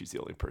honestly believe she's the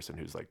only person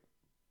who's, like,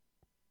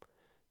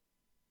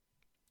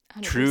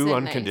 true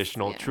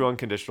unconditional, true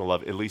unconditional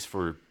love, at least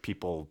for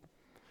people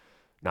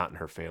not in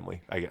her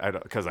family.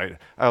 Because I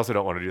also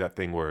don't want to do that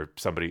thing where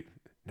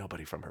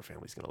nobody from her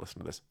family's going to listen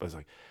to this, but it's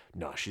like,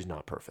 no, she's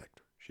not perfect.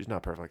 She's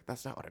not perfect.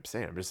 That's not what I'm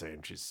saying. I'm just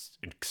saying she's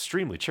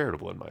extremely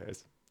charitable in my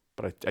eyes.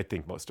 But I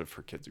think most of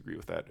her kids agree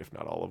with that, if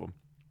not all of them.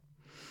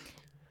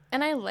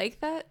 And I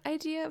like that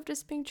idea of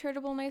just being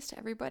charitable, nice to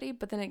everybody,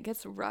 but then it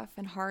gets rough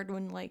and hard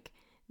when, like,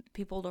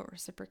 people don't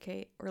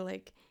reciprocate, or,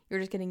 like, you're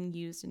just getting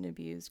used and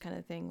abused kind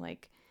of thing,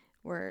 like,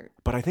 where...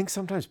 But I think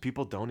sometimes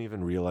people don't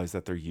even realize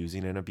that they're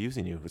using and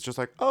abusing you. It's just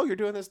like, oh, you're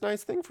doing this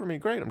nice thing for me.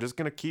 Great. I'm just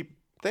going to keep...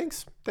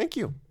 Thanks. Thank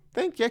you.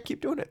 Yeah,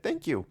 keep doing it.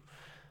 Thank you.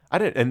 I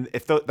didn't. And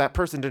if that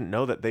person didn't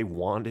know that they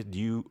wanted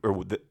you,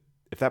 or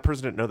if that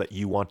person didn't know that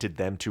you wanted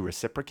them to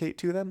reciprocate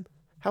to them,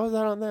 how is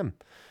that on them?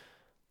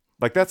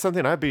 Like, that's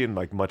something I'd be,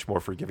 like, much more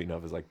forgiving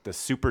of, is, like, the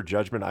super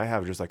judgment I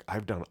have, just like,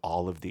 I've done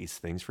all of these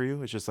things for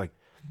you. It's just like,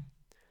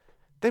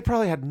 they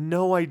probably had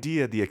no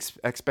idea the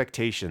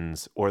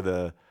expectations or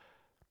the,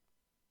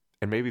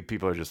 and maybe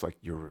people are just like,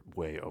 you're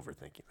way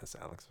overthinking this,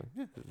 Alex. Like,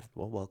 yeah,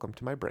 well, welcome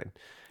to my brain.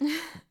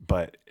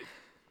 But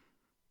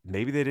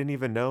maybe they didn't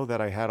even know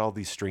that I had all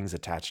these strings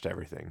attached to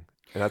everything.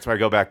 And that's why I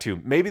go back to,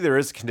 maybe there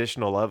is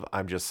conditional love.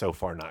 I'm just so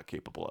far not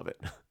capable of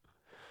it.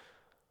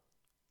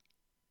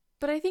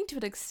 But I think to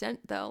an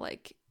extent, though,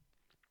 like,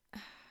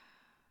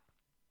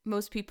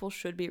 most people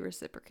should be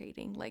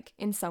reciprocating, like,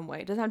 in some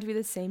way. It doesn't have to be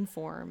the same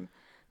form,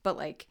 but,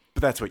 like...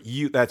 But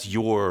that's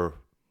your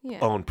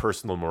own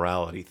personal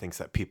morality, thinks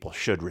that people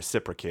should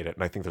reciprocate it.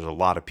 And I think there's a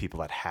lot of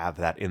people that have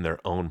that in their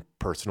own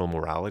personal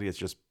morality. It's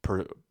just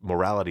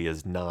morality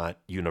is not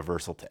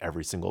universal to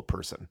every single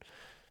person.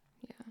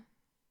 Yeah.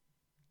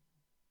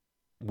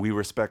 We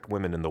respect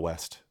women in the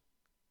West.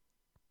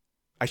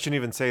 I shouldn't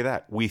even say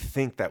that. We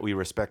think that we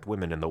respect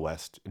women in the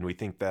West, and we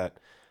think that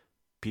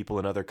people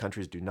in other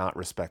countries do not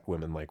respect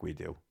women like we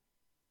do.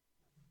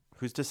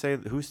 Who's to say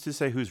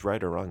who's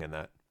right or wrong in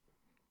that?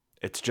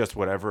 It's just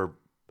whatever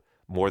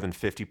more than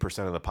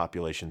 50% of the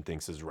population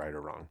thinks is right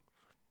or wrong.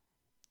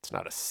 It's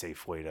not a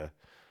safe way to.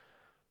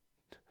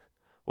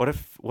 What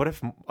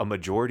if a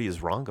majority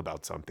is wrong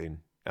about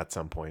something at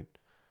some point,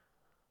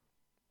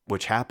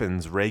 which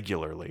happens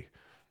regularly?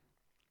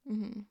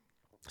 Mm-hmm.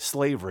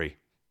 Slavery.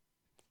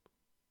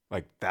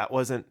 Like that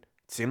wasn't,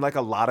 seemed like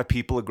a lot of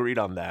people agreed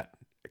on that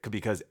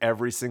because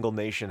every single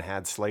nation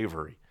had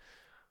slavery.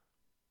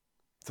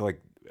 So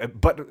like,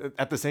 but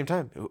at the same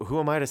time, who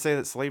am I to say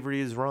that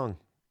slavery is wrong?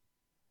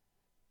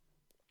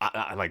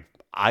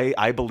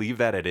 I believe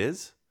that it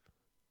is,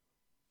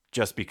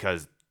 just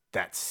because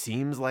that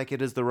seems like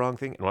it is the wrong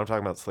thing. And when I'm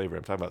talking about slavery,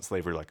 I'm talking about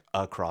slavery like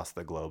across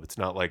the globe. It's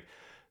not like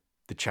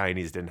the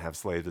Chinese didn't have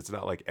slaves. It's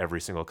not like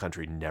every single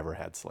country never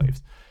had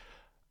slaves.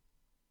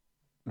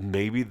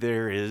 Maybe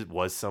there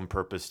was some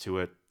purpose to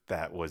it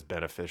that was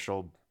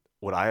beneficial.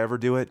 Would I ever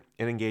do it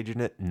and engage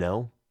in it?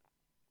 No.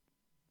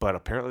 But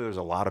apparently there's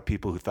a lot of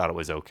people who thought it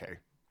was okay,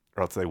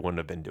 or else they wouldn't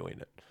have been doing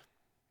it.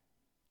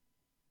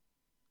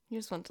 You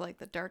just went to like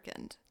the dark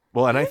end.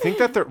 Well, and I think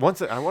that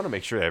I want to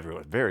make sure that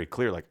everyone's very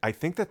clear. Like, I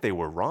think that they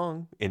were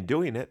wrong in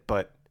doing it,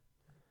 but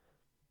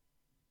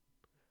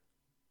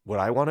would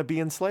I want to be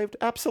enslaved?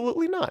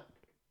 Absolutely not.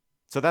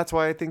 So that's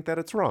why I think that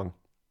it's wrong.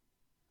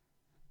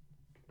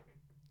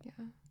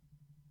 Yeah.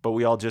 But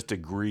we all just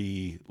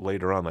agree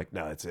later on, like,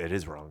 no, it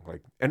is wrong.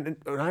 Like, and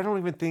I don't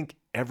even think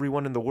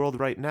everyone in the world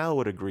right now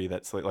would agree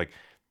that like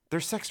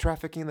there's sex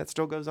trafficking that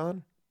still goes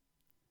on.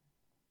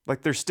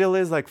 Like, there still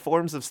is like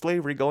forms of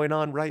slavery going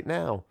on right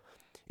now.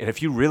 And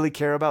if you really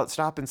care about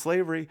stopping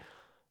slavery,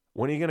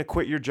 when are you going to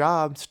quit your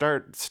job?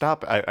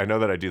 Stop. I know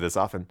that I do this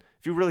often.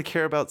 If you really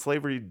care about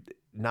slavery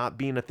not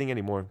being a thing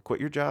anymore, quit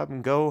your job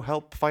and go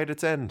help fight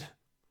its end.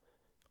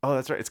 Oh,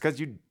 that's right. It's because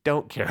you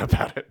don't care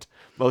about it.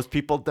 Most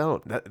people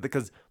don't.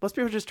 Because most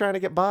people are just trying to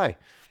get by.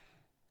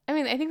 I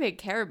mean, I think they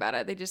care about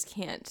it. They just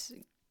can't,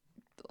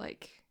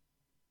 like,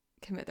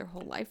 commit their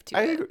whole life to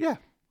it. Agree, yeah.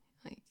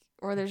 Like,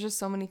 or there's just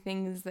so many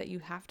things that you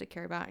have to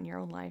care about in your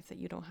own life that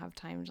you don't have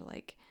time to,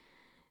 like,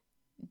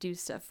 do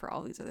stuff for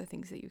all these other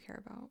things that you care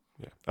about.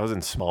 Yeah. I was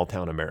in small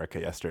town America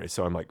yesterday,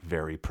 so I'm, like,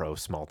 very pro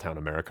small town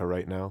America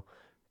right now.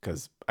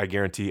 Because I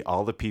guarantee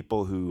all the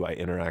people who I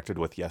interacted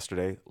with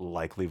yesterday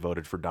likely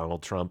voted for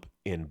Donald Trump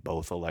in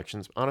both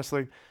elections.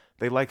 Honestly,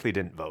 they likely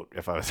didn't vote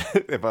if I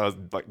was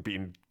like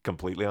being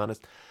completely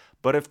honest.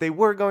 But if they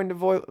were going to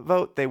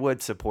vote, they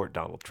would support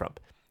Donald Trump.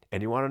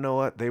 And you want to know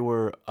what? They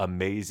were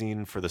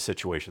amazing for the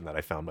situation that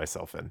I found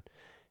myself in.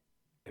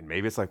 And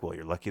maybe it's like, well,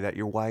 you're lucky that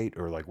you're white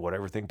or like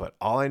whatever thing. But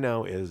all I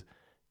know is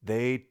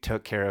they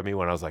took care of me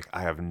when I was like,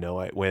 I have no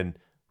idea. When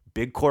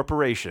big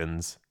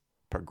corporations,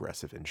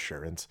 Progressive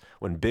Insurance,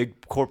 when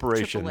big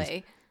corporations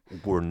AAA.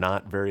 were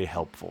not very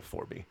helpful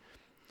for me.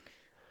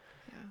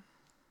 Yeah.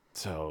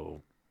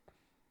 So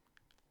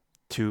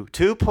 2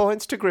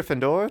 points to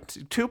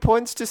Gryffindor, 2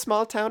 points to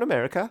small town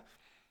America.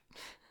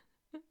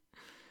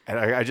 And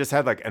I just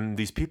had like, and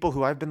these people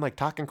who I've been like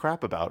talking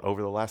crap about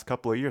over the last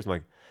couple of years, I'm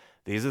like,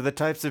 these are the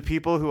types of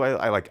people who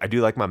I like. I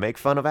do like my make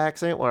fun of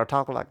accent when I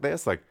talk like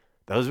this. Like,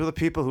 those were the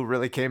people who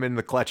really came in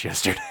the clutch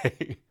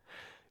yesterday.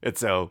 And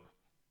so.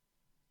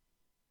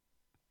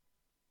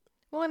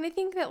 Well, and I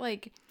think that,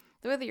 like,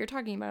 the way that you're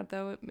talking about it,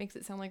 though, it makes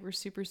it sound like we're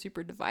super,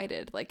 super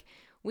divided. Like,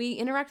 we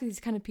interact with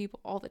these kind of people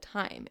all the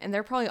time, and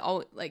they're probably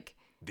all, like...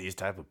 These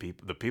type of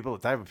people, the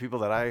type of people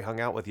that I hung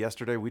out with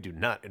yesterday, we do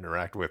not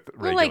interact with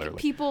regularly. Well, like,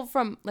 people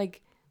from,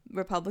 like,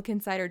 Republican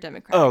side or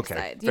Democratic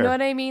side. You know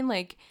what I mean?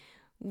 Like,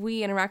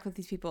 we interact with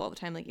these people all the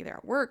time, like, either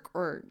at work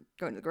or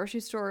going to the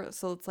grocery store.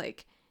 So it's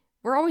like,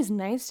 we're always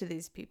nice to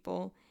these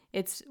people.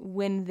 It's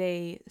when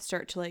they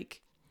start to,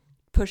 like,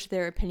 push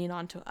their opinion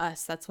onto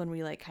us, that's when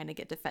we like kind of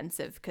get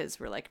defensive, because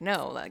we're like,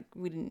 no, like,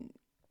 we didn't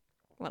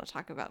want to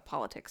talk about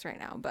politics right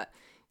now. But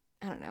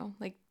I don't know,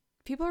 like,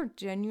 people are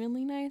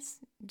genuinely nice,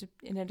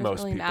 and it doesn't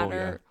really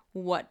matter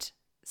what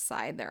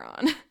side they're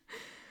on. I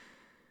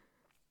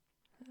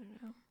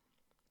don't know,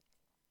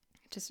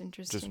 just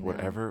interesting. Just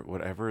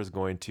whatever is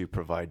going to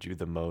provide you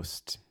the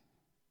most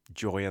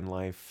joy in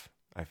life,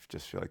 I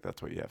just feel like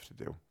that's what you have to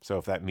do. So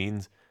if that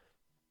means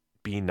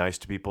being nice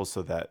to people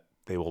so that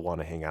they will want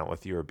to hang out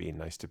with you, or being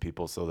nice to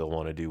people so they'll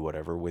want to do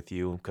whatever with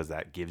you because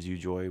that gives you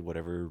joy,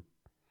 whatever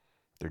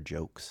their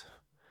jokes,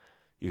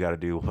 you got to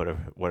do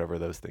whatever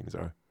those things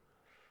are.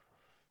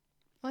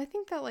 Well, I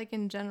think that, like,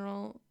 in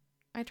general,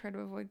 I try to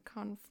avoid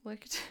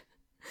conflict.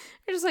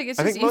 It's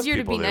just easier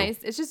to be nice.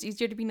 It's just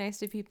easier to be nice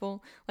to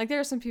people. Like, there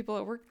are some people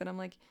at work that I'm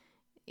like,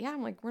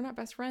 we're not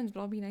best friends, but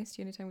I'll be nice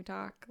to you anytime we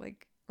talk.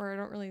 Like, or I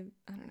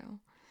don't know.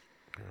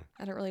 Yeah.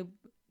 I don't really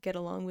get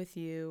along with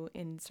you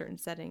in certain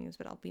settings,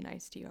 but I'll be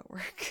nice to you at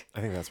work. I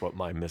think that's what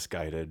my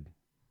misguided,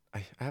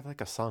 I have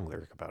like a song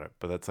lyric about it,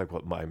 but that's like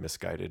what my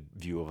misguided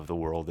view of the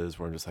world is,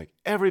 where I'm just like,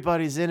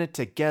 everybody's in it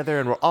together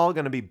and we're all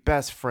going to be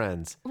best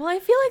friends. Well, I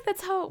feel like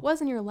that's how it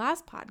was in your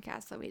last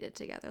podcast that we did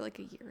together like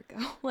a year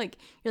ago. Like,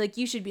 you're like,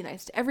 you should be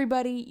nice to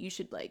everybody. You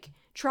should, like,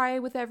 try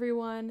with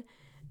everyone.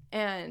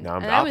 And Now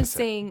I'm the I was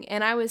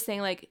opposite.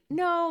 saying like,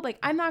 no, like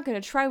I'm not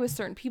gonna try with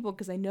certain people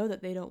because I know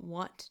that they don't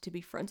want to be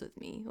friends with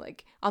me.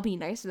 Like I'll be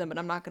nice to them, but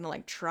I'm not gonna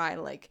like try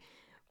to like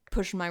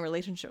push my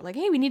relationship. Like,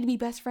 hey, we need to be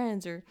best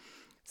friends. Or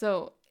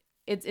so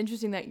it's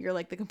interesting that you're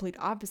like the complete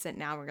opposite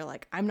now, where you're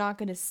like, I'm not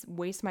gonna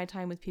waste my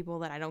time with people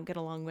that I don't get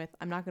along with.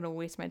 I'm not gonna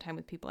waste my time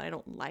with people I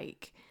don't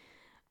like.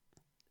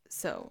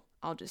 So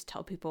I'll just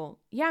tell people,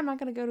 yeah, I'm not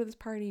gonna go to this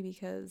party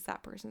because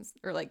that person's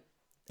or like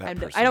I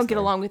don't get there.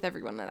 along with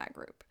everyone in that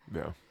group.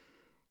 Yeah.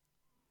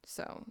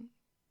 So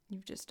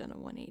you've just done a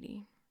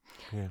 180.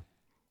 Yeah. I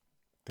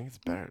think it's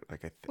better.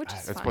 Like, Which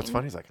is that's what's fine.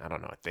 funny is like, I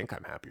don't know. I think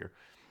I'm happier.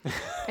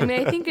 I mean,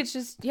 I think it's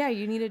just, yeah,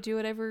 you need to do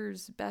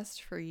whatever's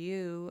best for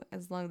you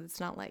as long as it's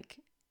not like,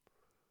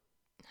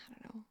 I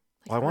don't know.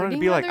 Like Well, I wanted to hurting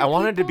be like, other I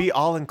wanted to people? be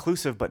all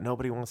inclusive, but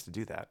nobody wants to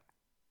do that.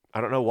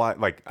 I don't know why.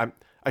 Like,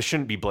 I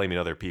shouldn't be blaming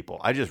other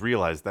people. I just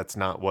realized it's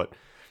not what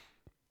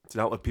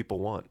people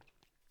want.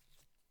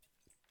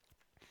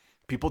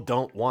 People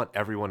don't want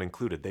everyone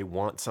included. They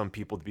want some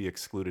people to be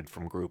excluded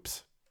from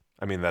groups.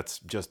 I mean, that's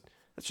just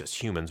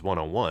humans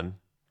 101,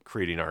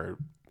 creating our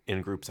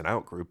in groups and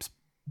out groups.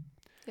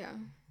 Yeah.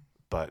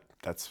 But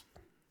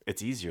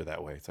it's easier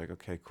that way. It's like,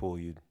 okay, cool.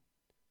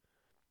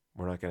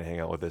 We're not going to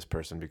hang out with this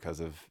person because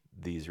of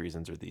these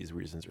reasons or these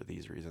reasons or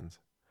these reasons.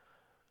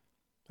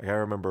 Like, I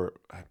remember,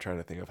 I'm trying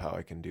to think of how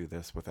I can do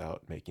this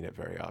without making it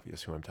very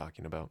obvious who I'm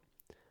talking about.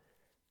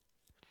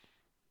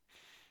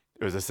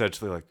 It was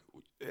essentially like,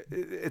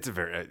 it's a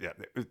very,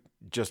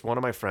 just one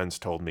of my friends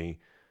told me,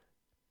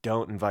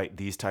 don't invite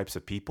these types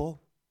of people.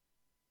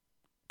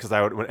 Because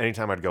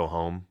anytime I'd go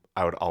home,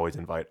 I would always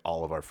invite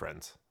all of our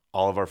friends.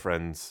 All of our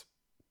friends,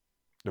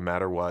 no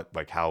matter what,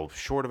 like how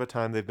short of a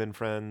time they've been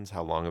friends,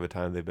 how long of a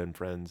time they've been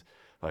friends.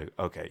 Like,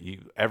 okay,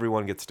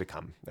 everyone gets to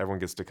come. Everyone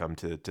gets to come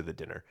to the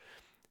dinner.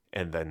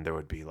 And then there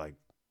would be like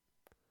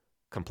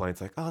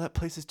complaints like, oh, that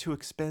place is too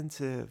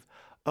expensive.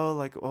 Oh,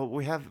 like, well,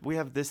 we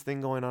have this thing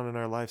going on in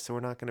our life, so we're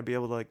not going to be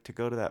able to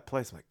go to that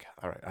place. I'm like,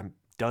 all right,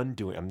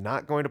 I'm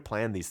not going to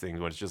plan these things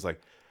when it's just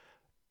like,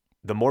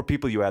 the more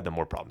people you add, the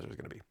more problems there's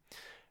going to be.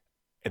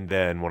 And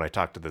then when I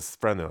talked to this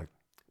friend, they're like,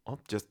 well,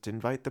 just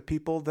invite the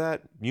people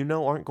that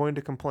aren't going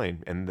to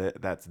complain. And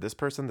that's this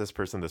person, this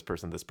person, this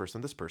person, this person,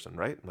 this person,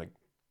 right? I'm like,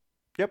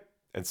 yep.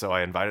 And so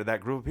I invited that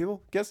group of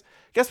people. Guess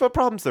what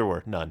problems there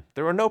were? None.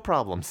 There were no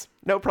problems.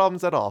 No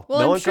problems at all. Well,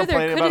 no I'm one sure there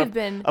complaining could about have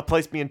been a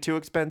place being too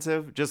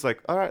expensive. Just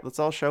like, all right, let's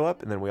all show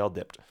up. And then we all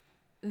dipped.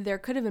 there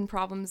could have been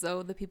problems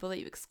though, the people that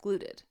you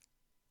excluded.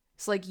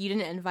 So like you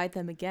didn't invite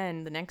them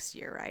again the next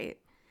year, right?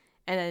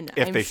 And then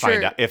If they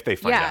find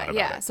out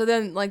about it. So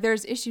then like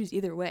there's issues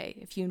either way.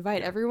 If you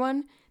invite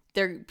everyone,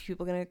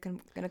 people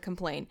gonna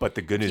complain. But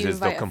the good news is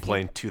they'll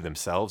complain to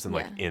themselves and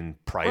like in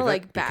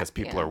private because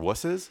people are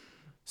wusses.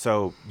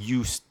 So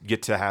you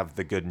get to have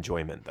the good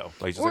enjoyment though.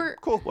 Like, just like,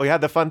 cool. Well, you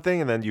had the fun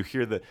thing, and then you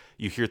hear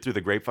through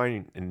the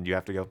grapevine, and you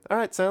have to go, all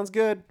right, sounds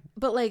good.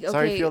 But like, okay,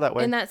 sorry you feel that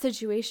way. In that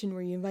situation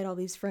where you invite all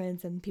these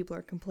friends and people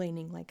are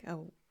complaining like,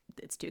 oh,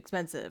 it's too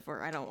expensive,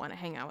 or I don't want to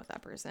hang out with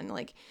that person.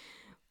 Like,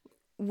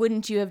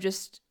 wouldn't you have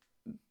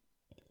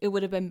it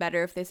would have been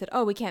better if they said,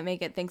 oh, we can't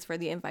make it. Thanks for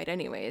the invite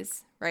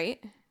anyways.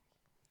 Right.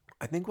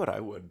 I think what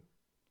I would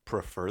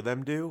prefer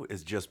them do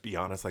is just be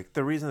honest. Like,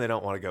 the reason they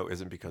don't want to go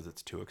isn't because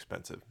it's too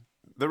expensive.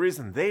 The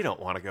reason they don't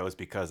want to go is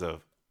because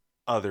of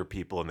other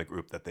people in the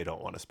group that they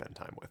don't want to spend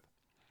time with.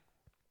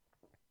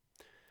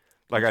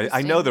 Like,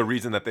 I know the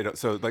reason that they don't.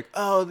 So like,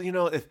 oh,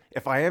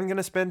 if I am going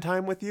to spend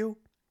time with you,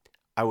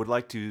 I would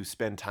like to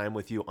spend time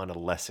with you on a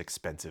less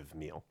expensive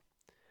meal.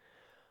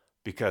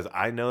 Because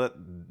I know that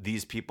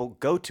these people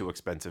go to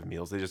expensive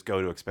meals. They just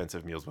go to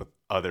expensive meals with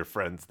other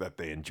friends that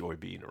they enjoy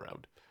being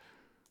around.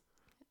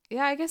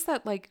 Yeah, I guess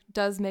that like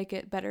does make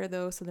it better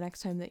though. So the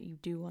next time that you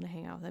do want to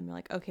hang out with them, you're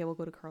like, okay, we'll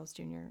go to Carl's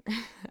Jr.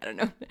 I don't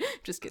know,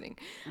 just kidding.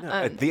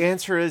 No, the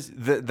answer is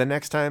the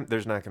next time.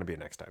 There's not going to be a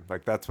next time.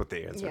 Like, that's what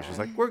the answer is. It's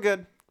like, we're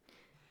good.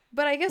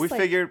 But I guess we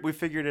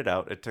figured it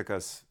out. It took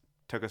us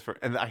for,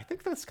 and I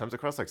think this comes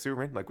across like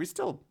Superman. Like,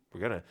 we're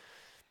gonna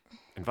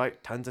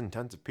invite tons and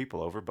tons of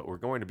people over, but we're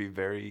going to be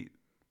very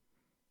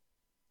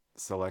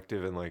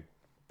selective in like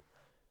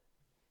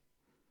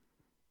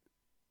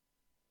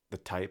the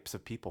types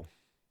of people.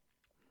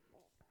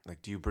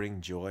 Like, do you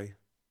bring joy?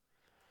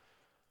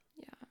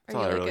 Yeah. That's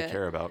all I really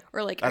care about.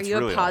 Or like, are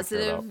you a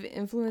positive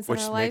influence in our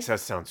life? Which makes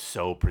us sound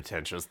so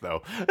pretentious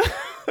though.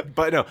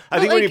 But no, I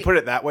think when you put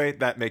it that way,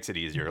 that makes it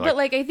easier. But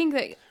like, I think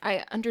that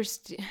I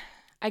understand.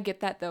 I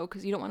get that though,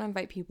 because you don't want to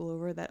invite people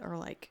over that are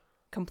like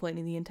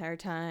complaining the entire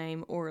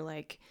time or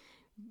like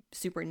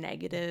super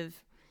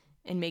negative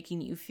and making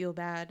you feel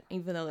bad,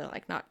 even though they're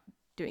like not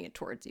doing it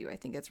towards you. I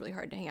think it's really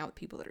hard to hang out with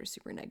people that are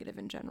super negative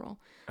in general.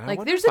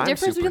 Like, there's a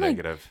difference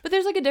between but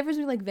there's like a difference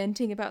between like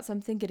venting about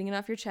something, getting it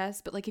off your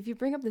chest. But like, if you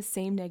bring up the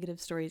same negative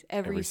stories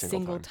every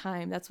single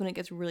time, that's when it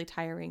gets really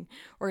tiring.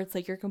 Or it's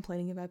like you're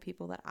complaining about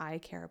people that I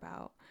care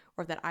about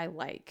or that I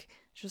like.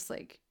 It's just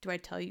like, do I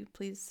tell you,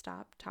 please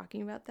stop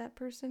talking about that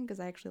person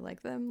because I actually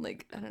like them?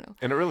 Like, I don't know.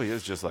 And it really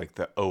is just like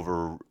the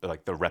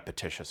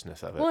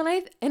repetitiousness of it. Well,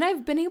 and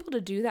I've been able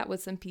to do that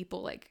with some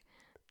people. Like,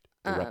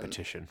 The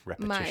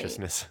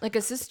repetitiousness. Like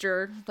a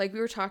sister, like we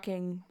were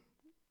talking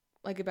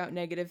like about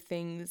negative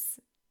things,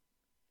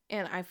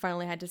 and I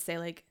finally had to say,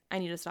 like, I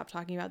need to stop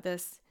talking about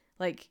this.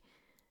 Like,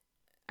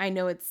 I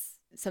know it's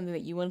something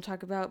that you want to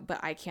talk about, but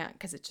I can't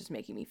because it's just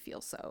making me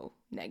feel so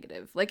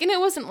negative. Like, and it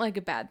wasn't like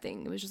a bad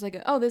thing. It was just like,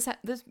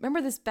 this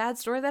remember this bad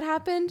story that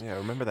happened? Yeah,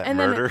 remember that and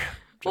murder? Then,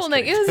 well,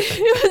 like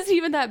it wasn't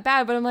even that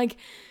bad, but I'm like,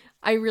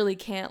 I really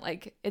can't.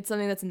 Like, it's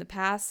something that's in the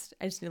past.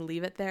 I just need to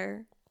leave it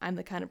there. I'm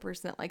the kind of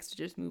person that likes to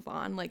just move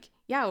on. Like,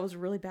 yeah, it was a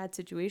really bad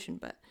situation,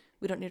 but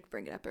we don't need to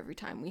bring it up every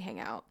time we hang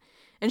out.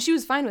 And she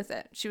was fine with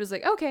it. She was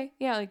like, okay,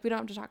 yeah, like we don't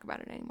have to talk about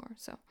it anymore.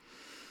 So,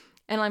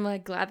 and I'm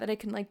like glad that I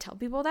can like tell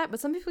people that,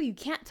 but some people you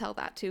can't tell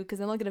that to because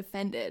then they'll get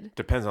offended.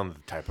 Depends on the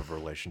type of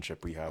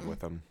relationship we have with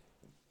them.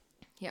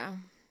 Yeah.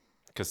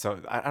 Because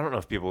I don't know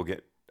if people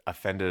get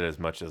offended as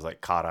much as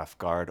like caught off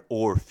guard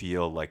or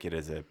feel like it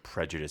is a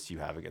prejudice you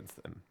have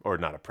against them, or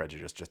not a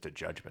prejudice, just a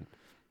judgment.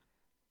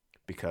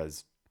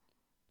 Because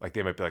like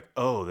they might be like,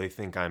 oh, they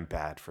think I'm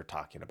bad for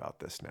talking about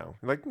this now.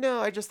 Like, no,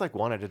 I just like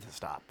wanted it to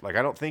stop. Like,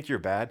 I don't think you're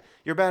bad.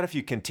 You're bad if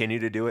you continue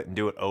to do it and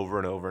do it over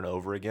and over and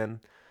over again.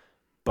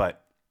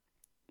 But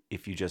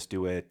if you just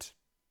do it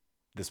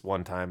this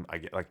one time, I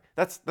get like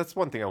that's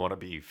one thing I want to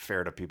be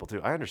fair to people too.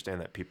 I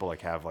understand that people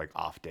like have like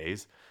off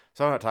days.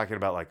 So I'm not talking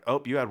about like,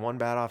 oh, you had one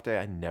bad off day.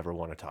 I never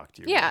want to talk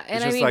to you. Yeah,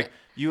 and it's just like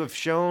you have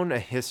shown a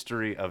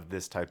history of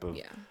this type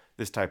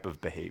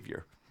of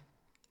behavior.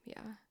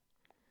 Yeah.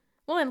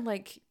 Well, and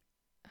like.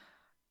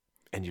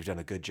 And you've done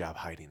a good job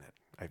hiding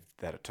it.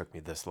 That it took me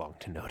this long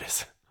to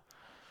notice.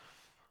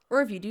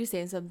 Or if you do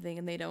say something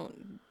and they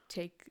don't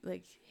take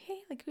like, hey,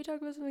 like can we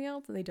talk about something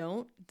else? And they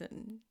don't,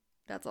 then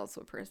that's also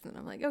a person.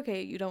 I'm like,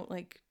 okay, you don't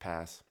like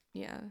pass.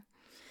 Yeah.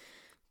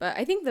 But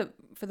I think that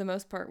for the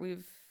most part,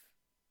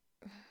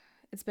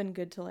 it's been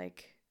good to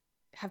like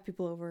have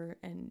people over,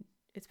 and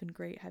it's been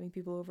great having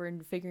people over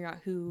and figuring out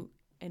who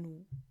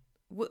and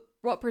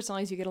what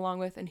personalities you get along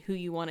with and who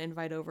you want to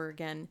invite over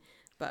again.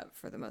 But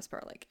for the most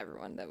part, like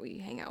everyone that we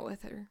hang out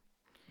with are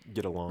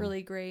get along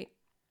really great.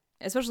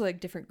 Especially like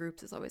different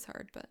groups is always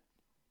hard, but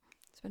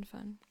it's been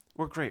fun.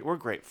 We're great. We're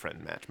great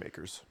friend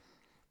matchmakers.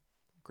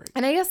 Great.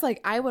 And I guess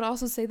like I would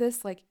also say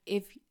this, like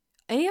if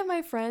any of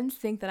my friends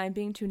think that I'm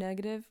being too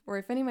negative, or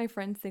if any of my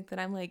friends think that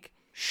I'm like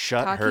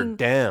her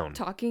down,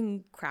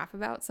 talking crap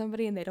about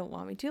somebody and they don't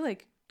want me to,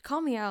 like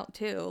call me out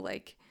too.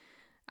 Like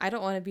I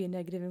don't want to be a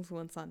negative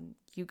influence on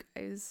you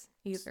guys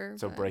either.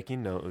 So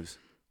breaking news.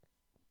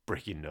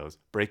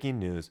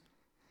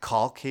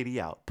 Call Katie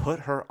out.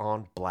 Put her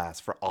on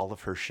blast for all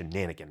of her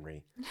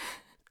shenaniganry.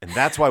 And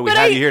that's why we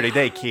have you here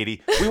today,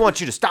 Katie. We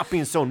want you to stop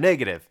being so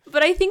negative.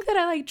 But I think that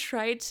I like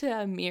try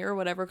to mirror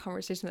whatever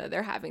conversation that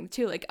they're having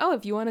too. Like, oh,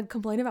 if you want to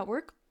complain about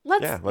work,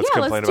 let's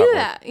do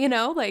that. You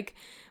know, like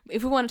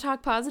if we want to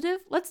talk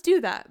positive, let's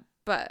do that.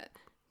 But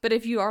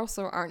if you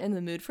also aren't in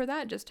the mood for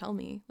that, just tell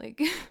me.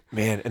 Like,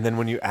 man, and then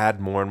when you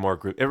add more and more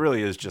group, it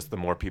really is just the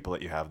more people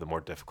that you have, the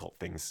more difficult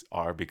things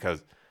are,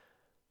 because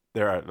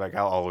there are like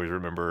I'll always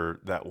remember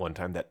that one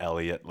time that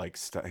Elliot like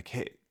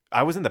hey,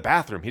 I was in the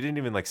bathroom. He didn't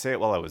even like say it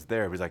while I was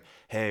there. He was like,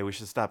 "Hey, we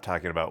should stop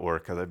talking about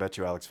work because I bet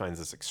you Alex finds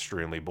this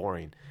extremely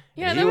boring."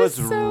 Yeah, and he was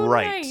so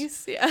right.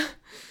 Nice. Yeah.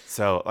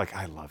 So like,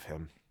 I love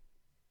him.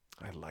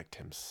 I liked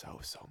him so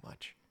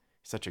much.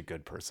 He's such a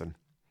good person.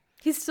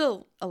 He's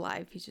still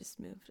alive. He just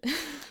moved.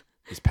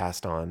 He's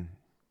passed on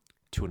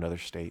to another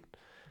state,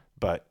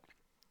 but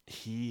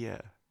he.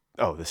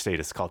 The state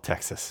is called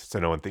Texas, so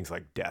no one thinks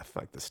like death,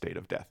 like the state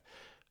of death.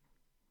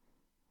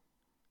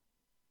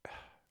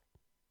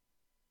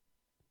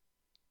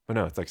 But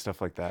no, it's like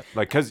stuff like that.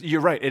 Like, because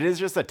you're right. It is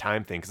just a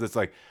time thing. Because it's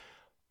like,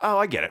 oh,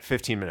 I get it.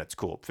 15 minutes,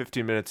 cool.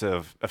 15 minutes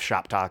of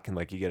shop talk and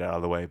like you get it out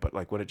of the way. But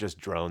like when it just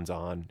drones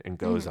on and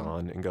goes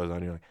on and goes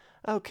on, you're like,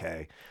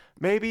 okay,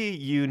 maybe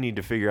you need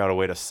to figure out a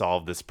way to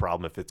solve this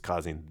problem if it's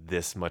causing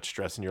this much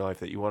stress in your life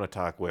that you want to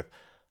talk with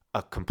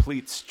a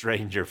complete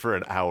stranger for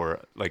an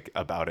hour like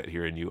about it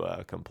here and you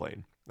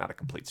complain. Not a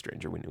complete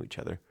stranger. We knew each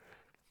other.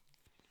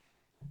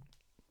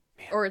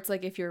 Man. Or it's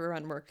like if you're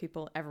around work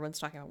people, everyone's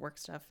talking about work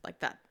stuff like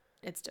that.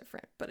 It's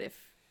different. But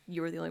if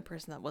you were the only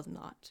person that was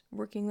not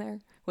working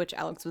there, which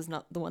Alex was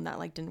not the one that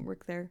like didn't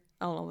work there,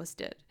 Ellen almost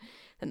did,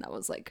 then that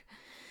was like,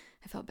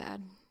 I felt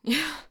bad.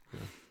 Yeah.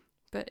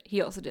 But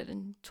he also did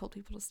and told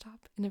people to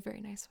stop in a very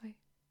nice way,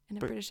 in a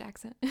British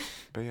accent.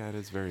 But yeah, it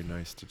is very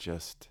nice to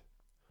just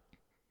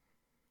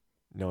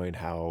knowing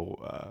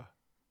how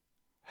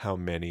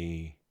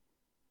many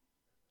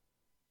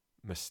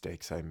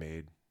mistakes I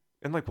made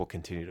and like will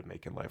continue to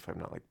make in life. I'm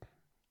not like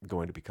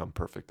going to become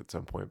perfect at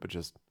some point, but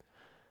just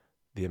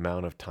the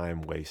amount of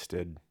time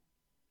wasted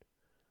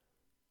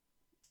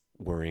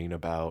worrying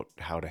about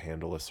how to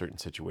handle a certain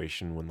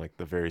situation when like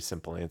the very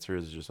simple answer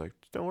is just like,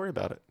 don't worry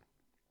about it.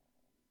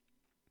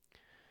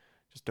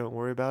 Just don't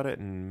worry about it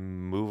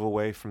and move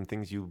away from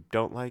things you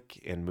don't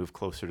like and move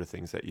closer to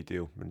things that you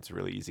do. And it's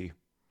really easy.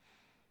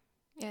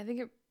 Yeah, I think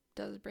it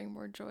does bring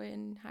more joy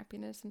and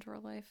happiness into our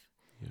life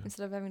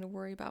instead of having to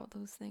worry about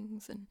those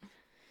things and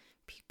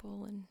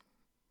people and...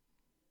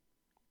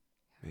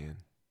 Man.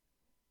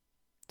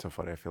 so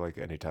funny. I feel like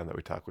anytime that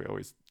we talk, we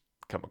always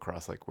come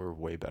across like we're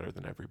way better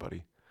than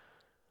everybody.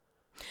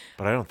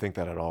 But I don't think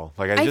that at all.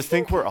 Like, I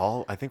think we're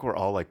all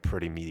like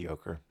pretty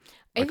mediocre.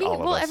 Like, I think, all of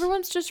well, us.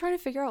 everyone's just trying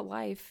to figure out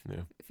life,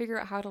 Yeah. figure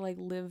out how to like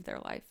live their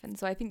life. And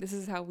so I think this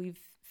is how we've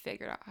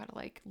figured out how to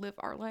like live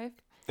our life.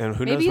 And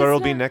who Maybe knows what it's it'll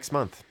be not- next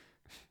month,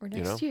 Or you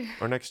next know, year.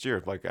 or next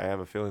year. Like, I have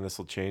a feeling this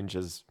will change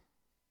as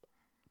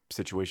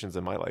situations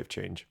in my life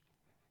change.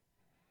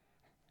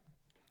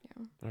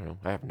 Yeah. I don't know.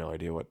 I have no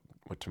idea what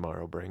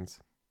tomorrow brings.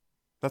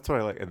 That's what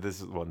I like. And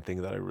this is one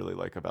thing that I really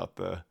like about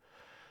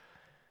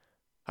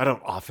I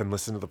don't often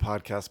listen to the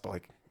podcast, but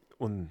like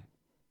when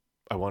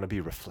I want to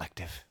be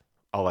reflective,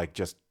 I'll like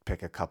just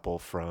pick a couple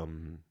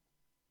from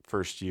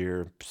first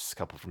year, a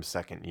couple from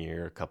second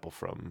year, a couple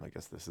from, I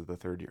guess this is the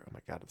third year. Oh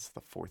my God, it's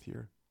the fourth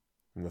year.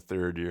 From the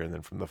third year, and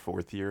then from the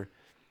fourth year.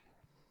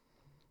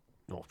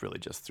 Well, really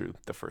just through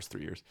the first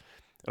 3 years.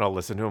 And I'll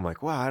listen to them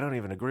like, wow, I don't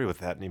even agree with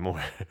that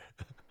anymore.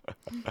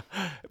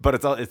 But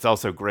it's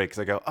also great because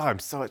I go, oh, I'm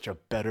such a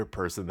better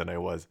person than I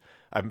was.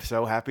 I'm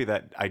so happy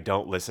that I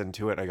don't listen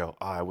to it. I go,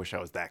 oh, I wish I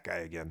was that guy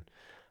again.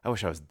 I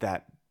wish I was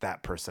that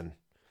person.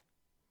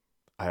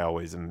 I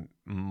always am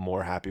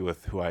more happy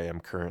with who I am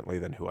currently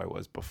than who I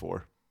was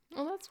before.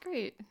 Oh, that's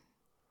great.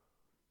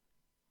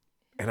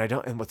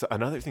 And what's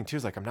another thing too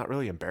is like, I'm not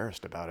really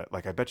embarrassed about it.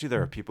 Like, I bet you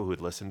there are people who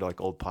would listen to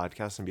like old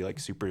podcasts and be like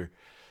super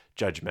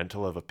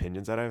judgmental of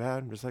opinions that I've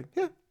had. I'm just like,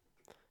 yeah,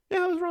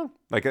 I was wrong.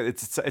 Like, it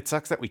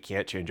sucks that we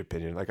can't change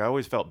opinion. Like, I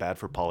always felt bad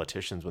for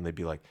politicians when they'd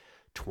be like,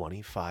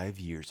 25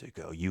 years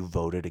ago, you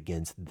voted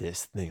against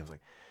this thing. I was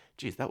like,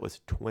 geez, that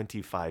was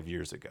 25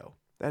 years ago.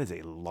 That is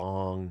a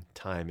long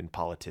time in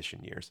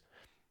politician years.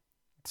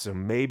 So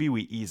maybe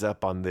we ease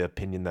up on the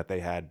opinion that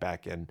they had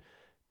back in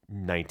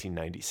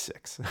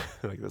 1996.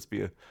 Like, let's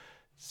be a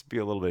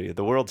little bit.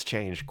 The world's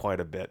changed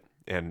quite a bit,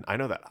 and I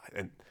know that,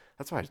 and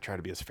that's why I try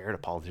to be as fair to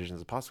politicians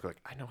as possible.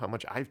 Like, I know how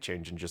much I've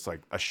changed in just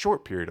like a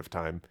short period of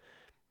time,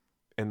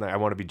 and I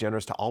want to be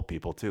generous to all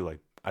people too. Like,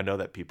 I know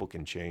that people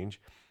can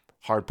change.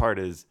 Hard part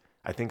is,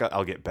 I think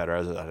I'll get better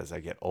as I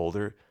get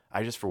older.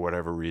 I just, for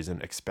whatever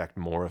reason, expect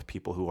more of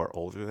people who are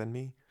older than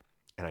me,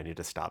 and I need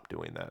to stop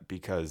doing that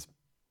because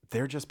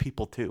they're just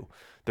people too.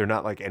 They're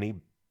not like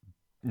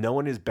no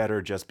one is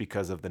better just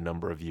because of the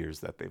number of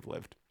years that they've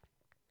lived.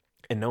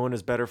 And no one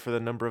is better for the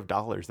number of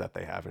dollars that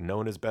they have. And no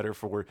one is better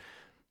for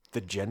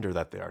the gender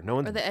that they are. No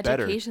one's Or the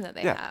better. education that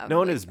they have. No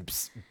one is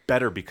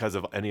better because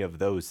of any of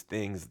those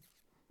things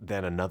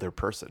than another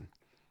person.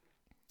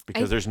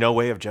 Because there's no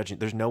way of judging.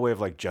 There's no way of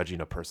like judging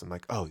a person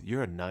like, oh,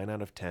 you're a 9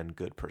 out of 10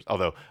 good person.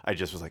 Although I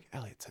just was like,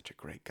 Elliot's such a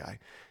great guy.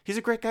 He's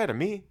a great guy to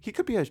me. He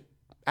could be a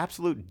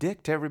absolute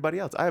dick to everybody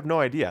else. I have no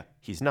idea.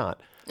 He's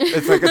not.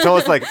 It's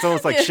almost like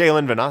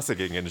Shaylin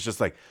Vanasaging, and it's just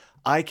like,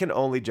 I can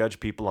only judge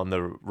people on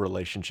the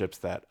relationships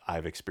that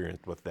I've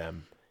experienced with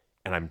them,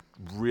 and I'm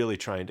really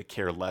trying to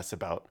care less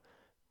about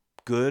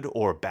good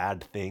or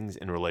bad things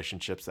in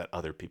relationships that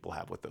other people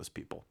have with those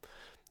people.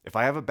 If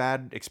I have a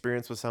bad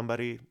experience with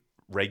somebody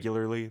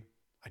regularly,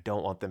 I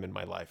don't want them in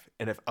my life.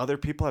 And if other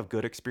people have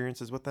good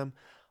experiences with them,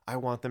 I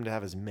want them to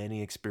have as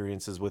many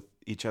experiences with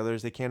each other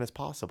as they can as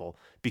possible,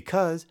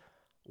 because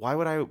why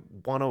would I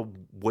want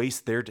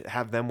to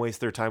have them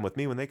waste their time with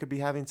me when they could be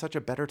having such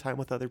a better time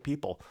with other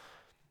people?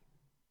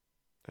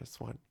 That's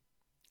what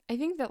I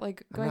think that,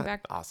 like, going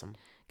back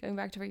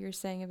to what you're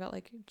saying about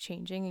like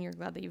changing, and you're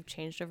glad that you've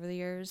changed over the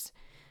years.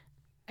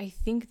 I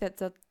think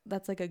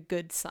that's like a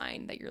good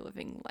sign that you're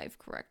living life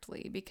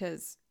correctly,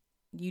 because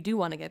you do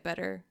want to get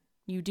better.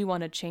 You do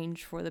want to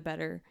change for the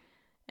better.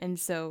 And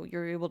so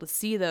you're able to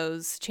see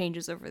those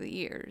changes over the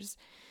years.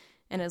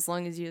 And as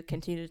long as you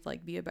continue to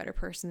like be a better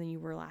person than you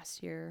were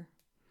last year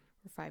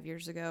or 5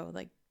 years ago,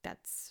 like,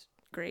 that's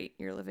great.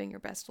 You're living your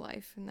best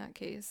life in that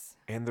case.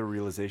 And the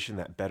realization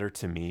that better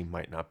to me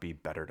might not be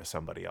better to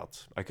somebody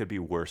else. I could be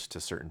worse to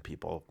certain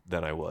people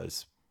than I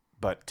was,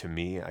 but to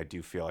me, I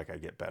do feel like I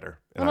get better.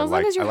 And well, as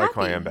long as you're happy,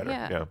 who I am better.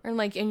 Yeah. Or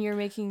like, and you're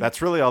making.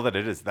 That's really all that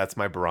it is. That's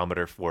my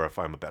barometer for if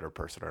I'm a better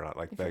person or not.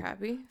 Like, if you're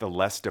happy. The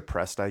less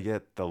depressed I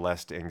get, the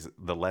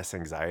less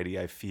anxiety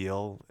I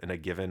feel in a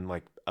given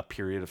like a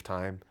period of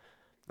time.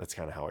 That's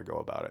kind of how I go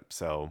about it.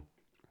 So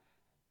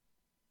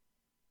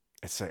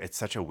it's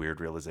such a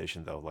weird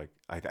realization though. Like,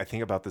 I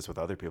think about this with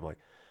other people, like,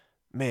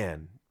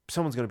 man,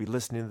 someone's going to be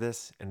listening to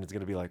this and it's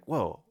going to be like,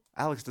 whoa,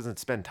 Alex doesn't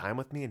spend time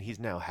with me and he's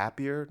now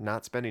happier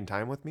not spending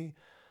time with me.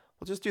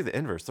 Well, just do the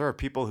inverse. There are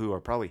people who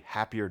are probably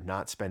happier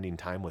not spending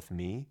time with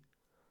me,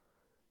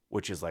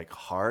 which is like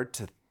hard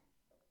to,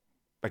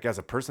 like, as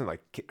a person,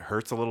 like, it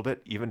hurts a little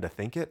bit even to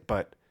think it,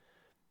 but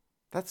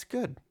that's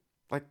good.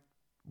 Like,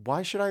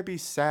 why should I be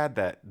sad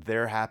that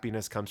their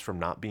happiness comes from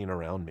not being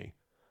around me?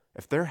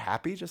 If they're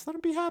happy, just let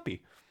them be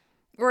happy.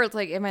 Or it's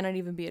like, it might not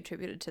even be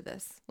attributed to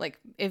this. Like,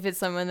 if it's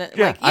someone that,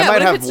 I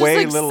might have it's way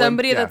just like little.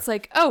 Somebody that's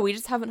like, oh, we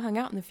just haven't hung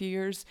out in a few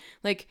years.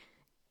 Like,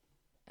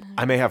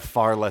 I may have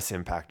far less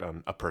impact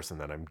on a person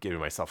than I'm giving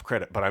myself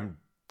credit, but I'm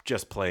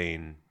just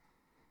playing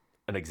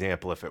an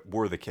example. If it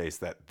were the case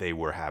that they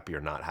were happier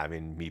not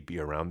having me be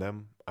around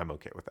them, I'm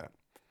okay with that.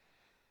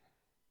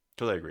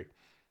 Totally agree.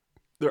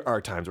 there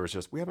are times where it's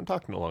just, we haven't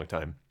talked in a long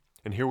time.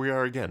 And here we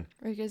are again.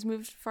 Or you guys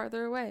moved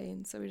farther away,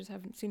 and so we just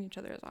haven't seen each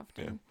other as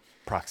often. Yeah.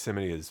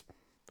 Proximity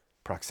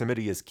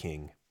is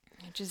king.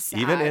 It's just sad.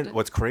 Even in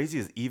what's crazy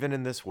is even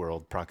in this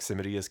world,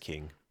 proximity is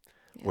king.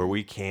 Yeah. Where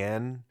we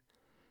can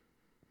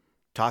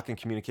talk and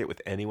communicate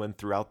with anyone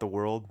throughout the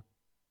world.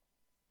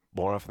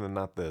 More often than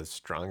not, the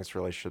strongest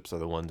relationships are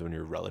the ones when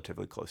you're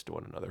relatively close to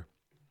one another.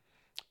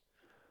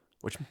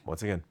 Which,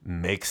 once again,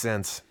 makes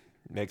sense.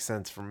 Makes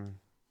sense from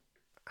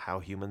how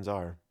humans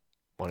are.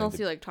 Unless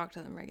you like talk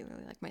to them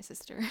regularly, like my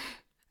sister.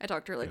 I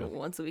talk to her like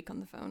once a week on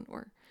the phone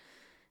or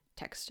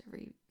text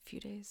every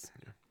few days.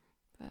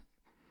 Yeah.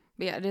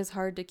 But yeah, it is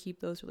hard to keep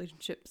those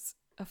relationships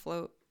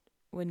afloat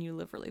when you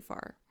live really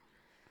far.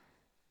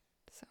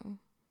 So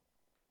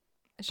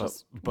it's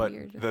just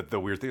weird. The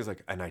weird thing is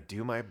like, and I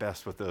do my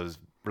best with those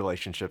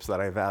relationships that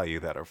I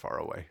value that are far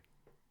away.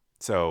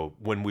 So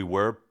when we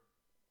were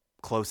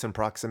close in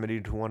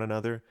proximity to one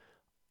another,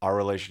 our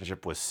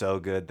relationship was so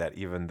good that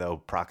even though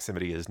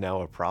proximity is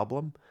now a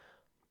problem,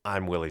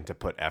 I'm willing to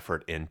put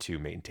effort into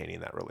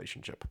maintaining that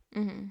relationship.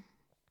 Mm-hmm.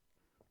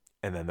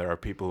 And then there are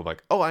people who are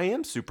like, oh, I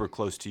am super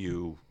close to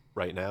you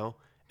right now.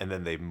 And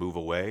then they move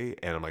away.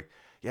 And I'm like,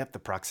 yep, the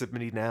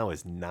proximity now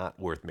is not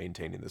worth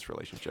maintaining this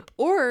relationship.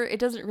 Or it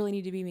doesn't really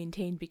need to be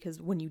maintained because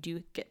when you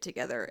do get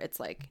together, it's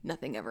like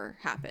nothing ever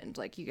happened.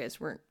 Like you guys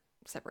weren't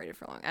separated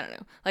for long. I don't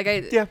know. Like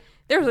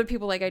there's other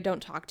people like I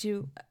don't talk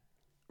to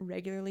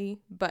regularly,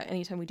 but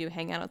anytime we do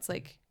hang out, it's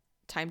like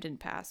time didn't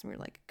pass and we're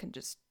like can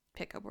just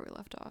pick up where we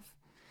left off.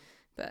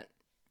 But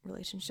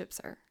relationships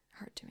are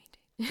hard to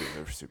maintain. Dude,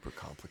 they're super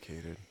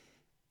complicated.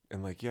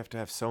 And like you have to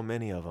have so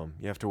many of them.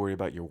 You have to worry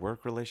about your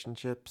work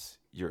relationships,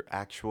 your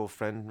actual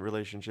friend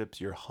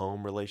relationships, your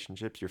home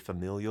relationships, your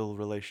familial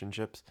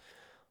relationships,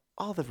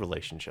 all the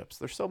relationships.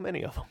 There's so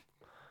many of them.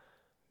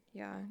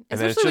 Yeah. And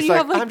then it's Especially just when you like,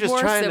 have like I'm just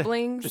more trying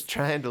siblings. just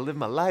trying to live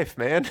my life,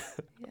 man.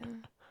 Yeah.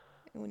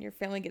 And when your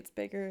family gets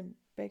bigger and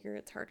bigger,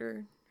 it's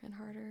harder and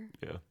harder.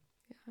 Yeah.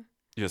 Yeah.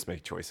 You just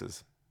make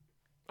choices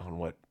on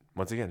what,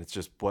 once again, it's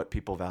just what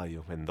people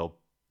value, and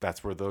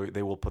that's where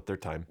they will put their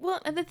time. Well,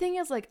 and the thing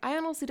is, like, I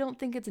honestly don't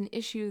think it's an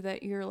issue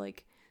that you're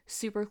like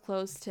super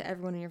close to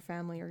everyone in your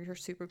family, or you're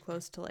super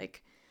close to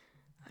like,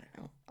 I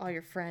don't know, all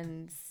your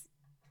friends.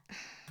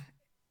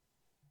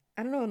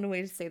 I don't know in a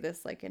way to say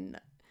this, like in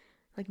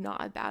like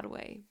not a bad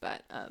way,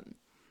 but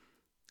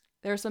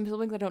there are some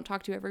siblings I don't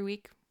talk to every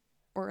week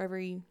or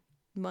every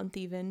month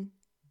even,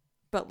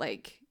 but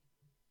like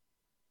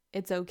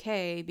it's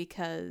okay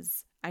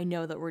because I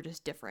know that we're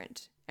just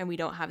different and we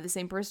don't have the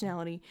same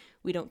personality.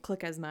 We don't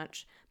click as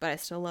much, but I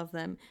still love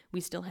them. We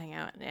still hang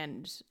out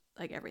and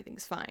like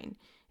everything's fine.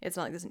 It's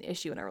not like there's an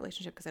issue in our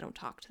relationship because I don't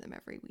talk to them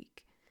every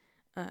week.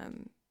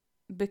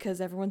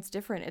 Because everyone's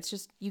different. It's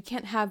just, you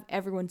can't have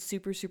everyone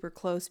super, super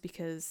close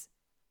because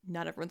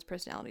not everyone's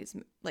personality is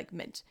like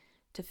meant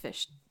to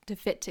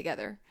fit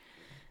together.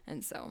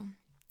 And so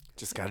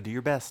just got to do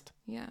your best.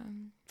 Yeah.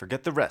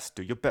 Forget the rest.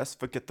 Do your best.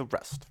 Forget the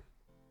rest.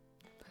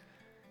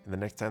 And the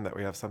next time that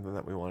we have something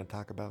that we want to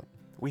talk about,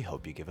 we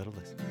hope you give it a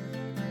listen.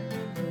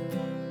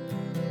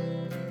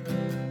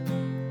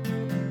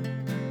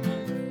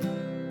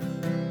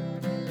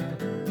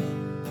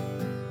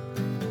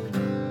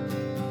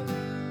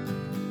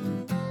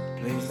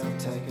 Please don't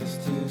take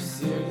us too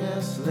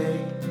seriously.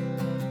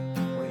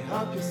 We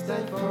hope you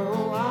stay for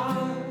a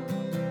while.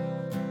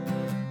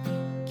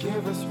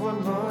 Give us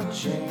one more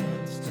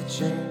chance to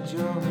change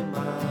your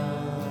mind.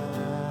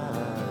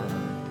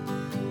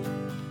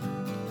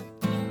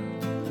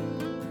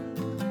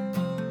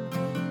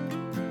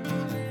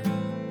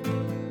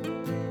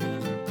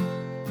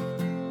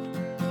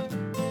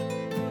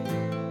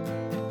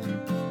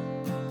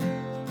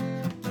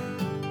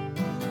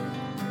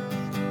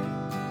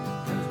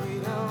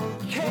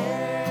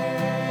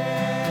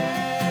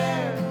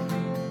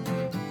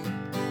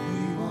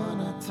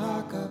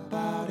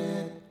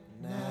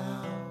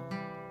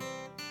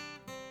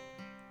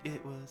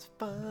 It was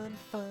fun.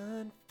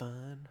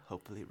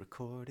 Hopefully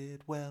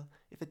recorded well.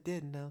 If it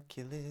didn't, I'll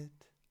kill it.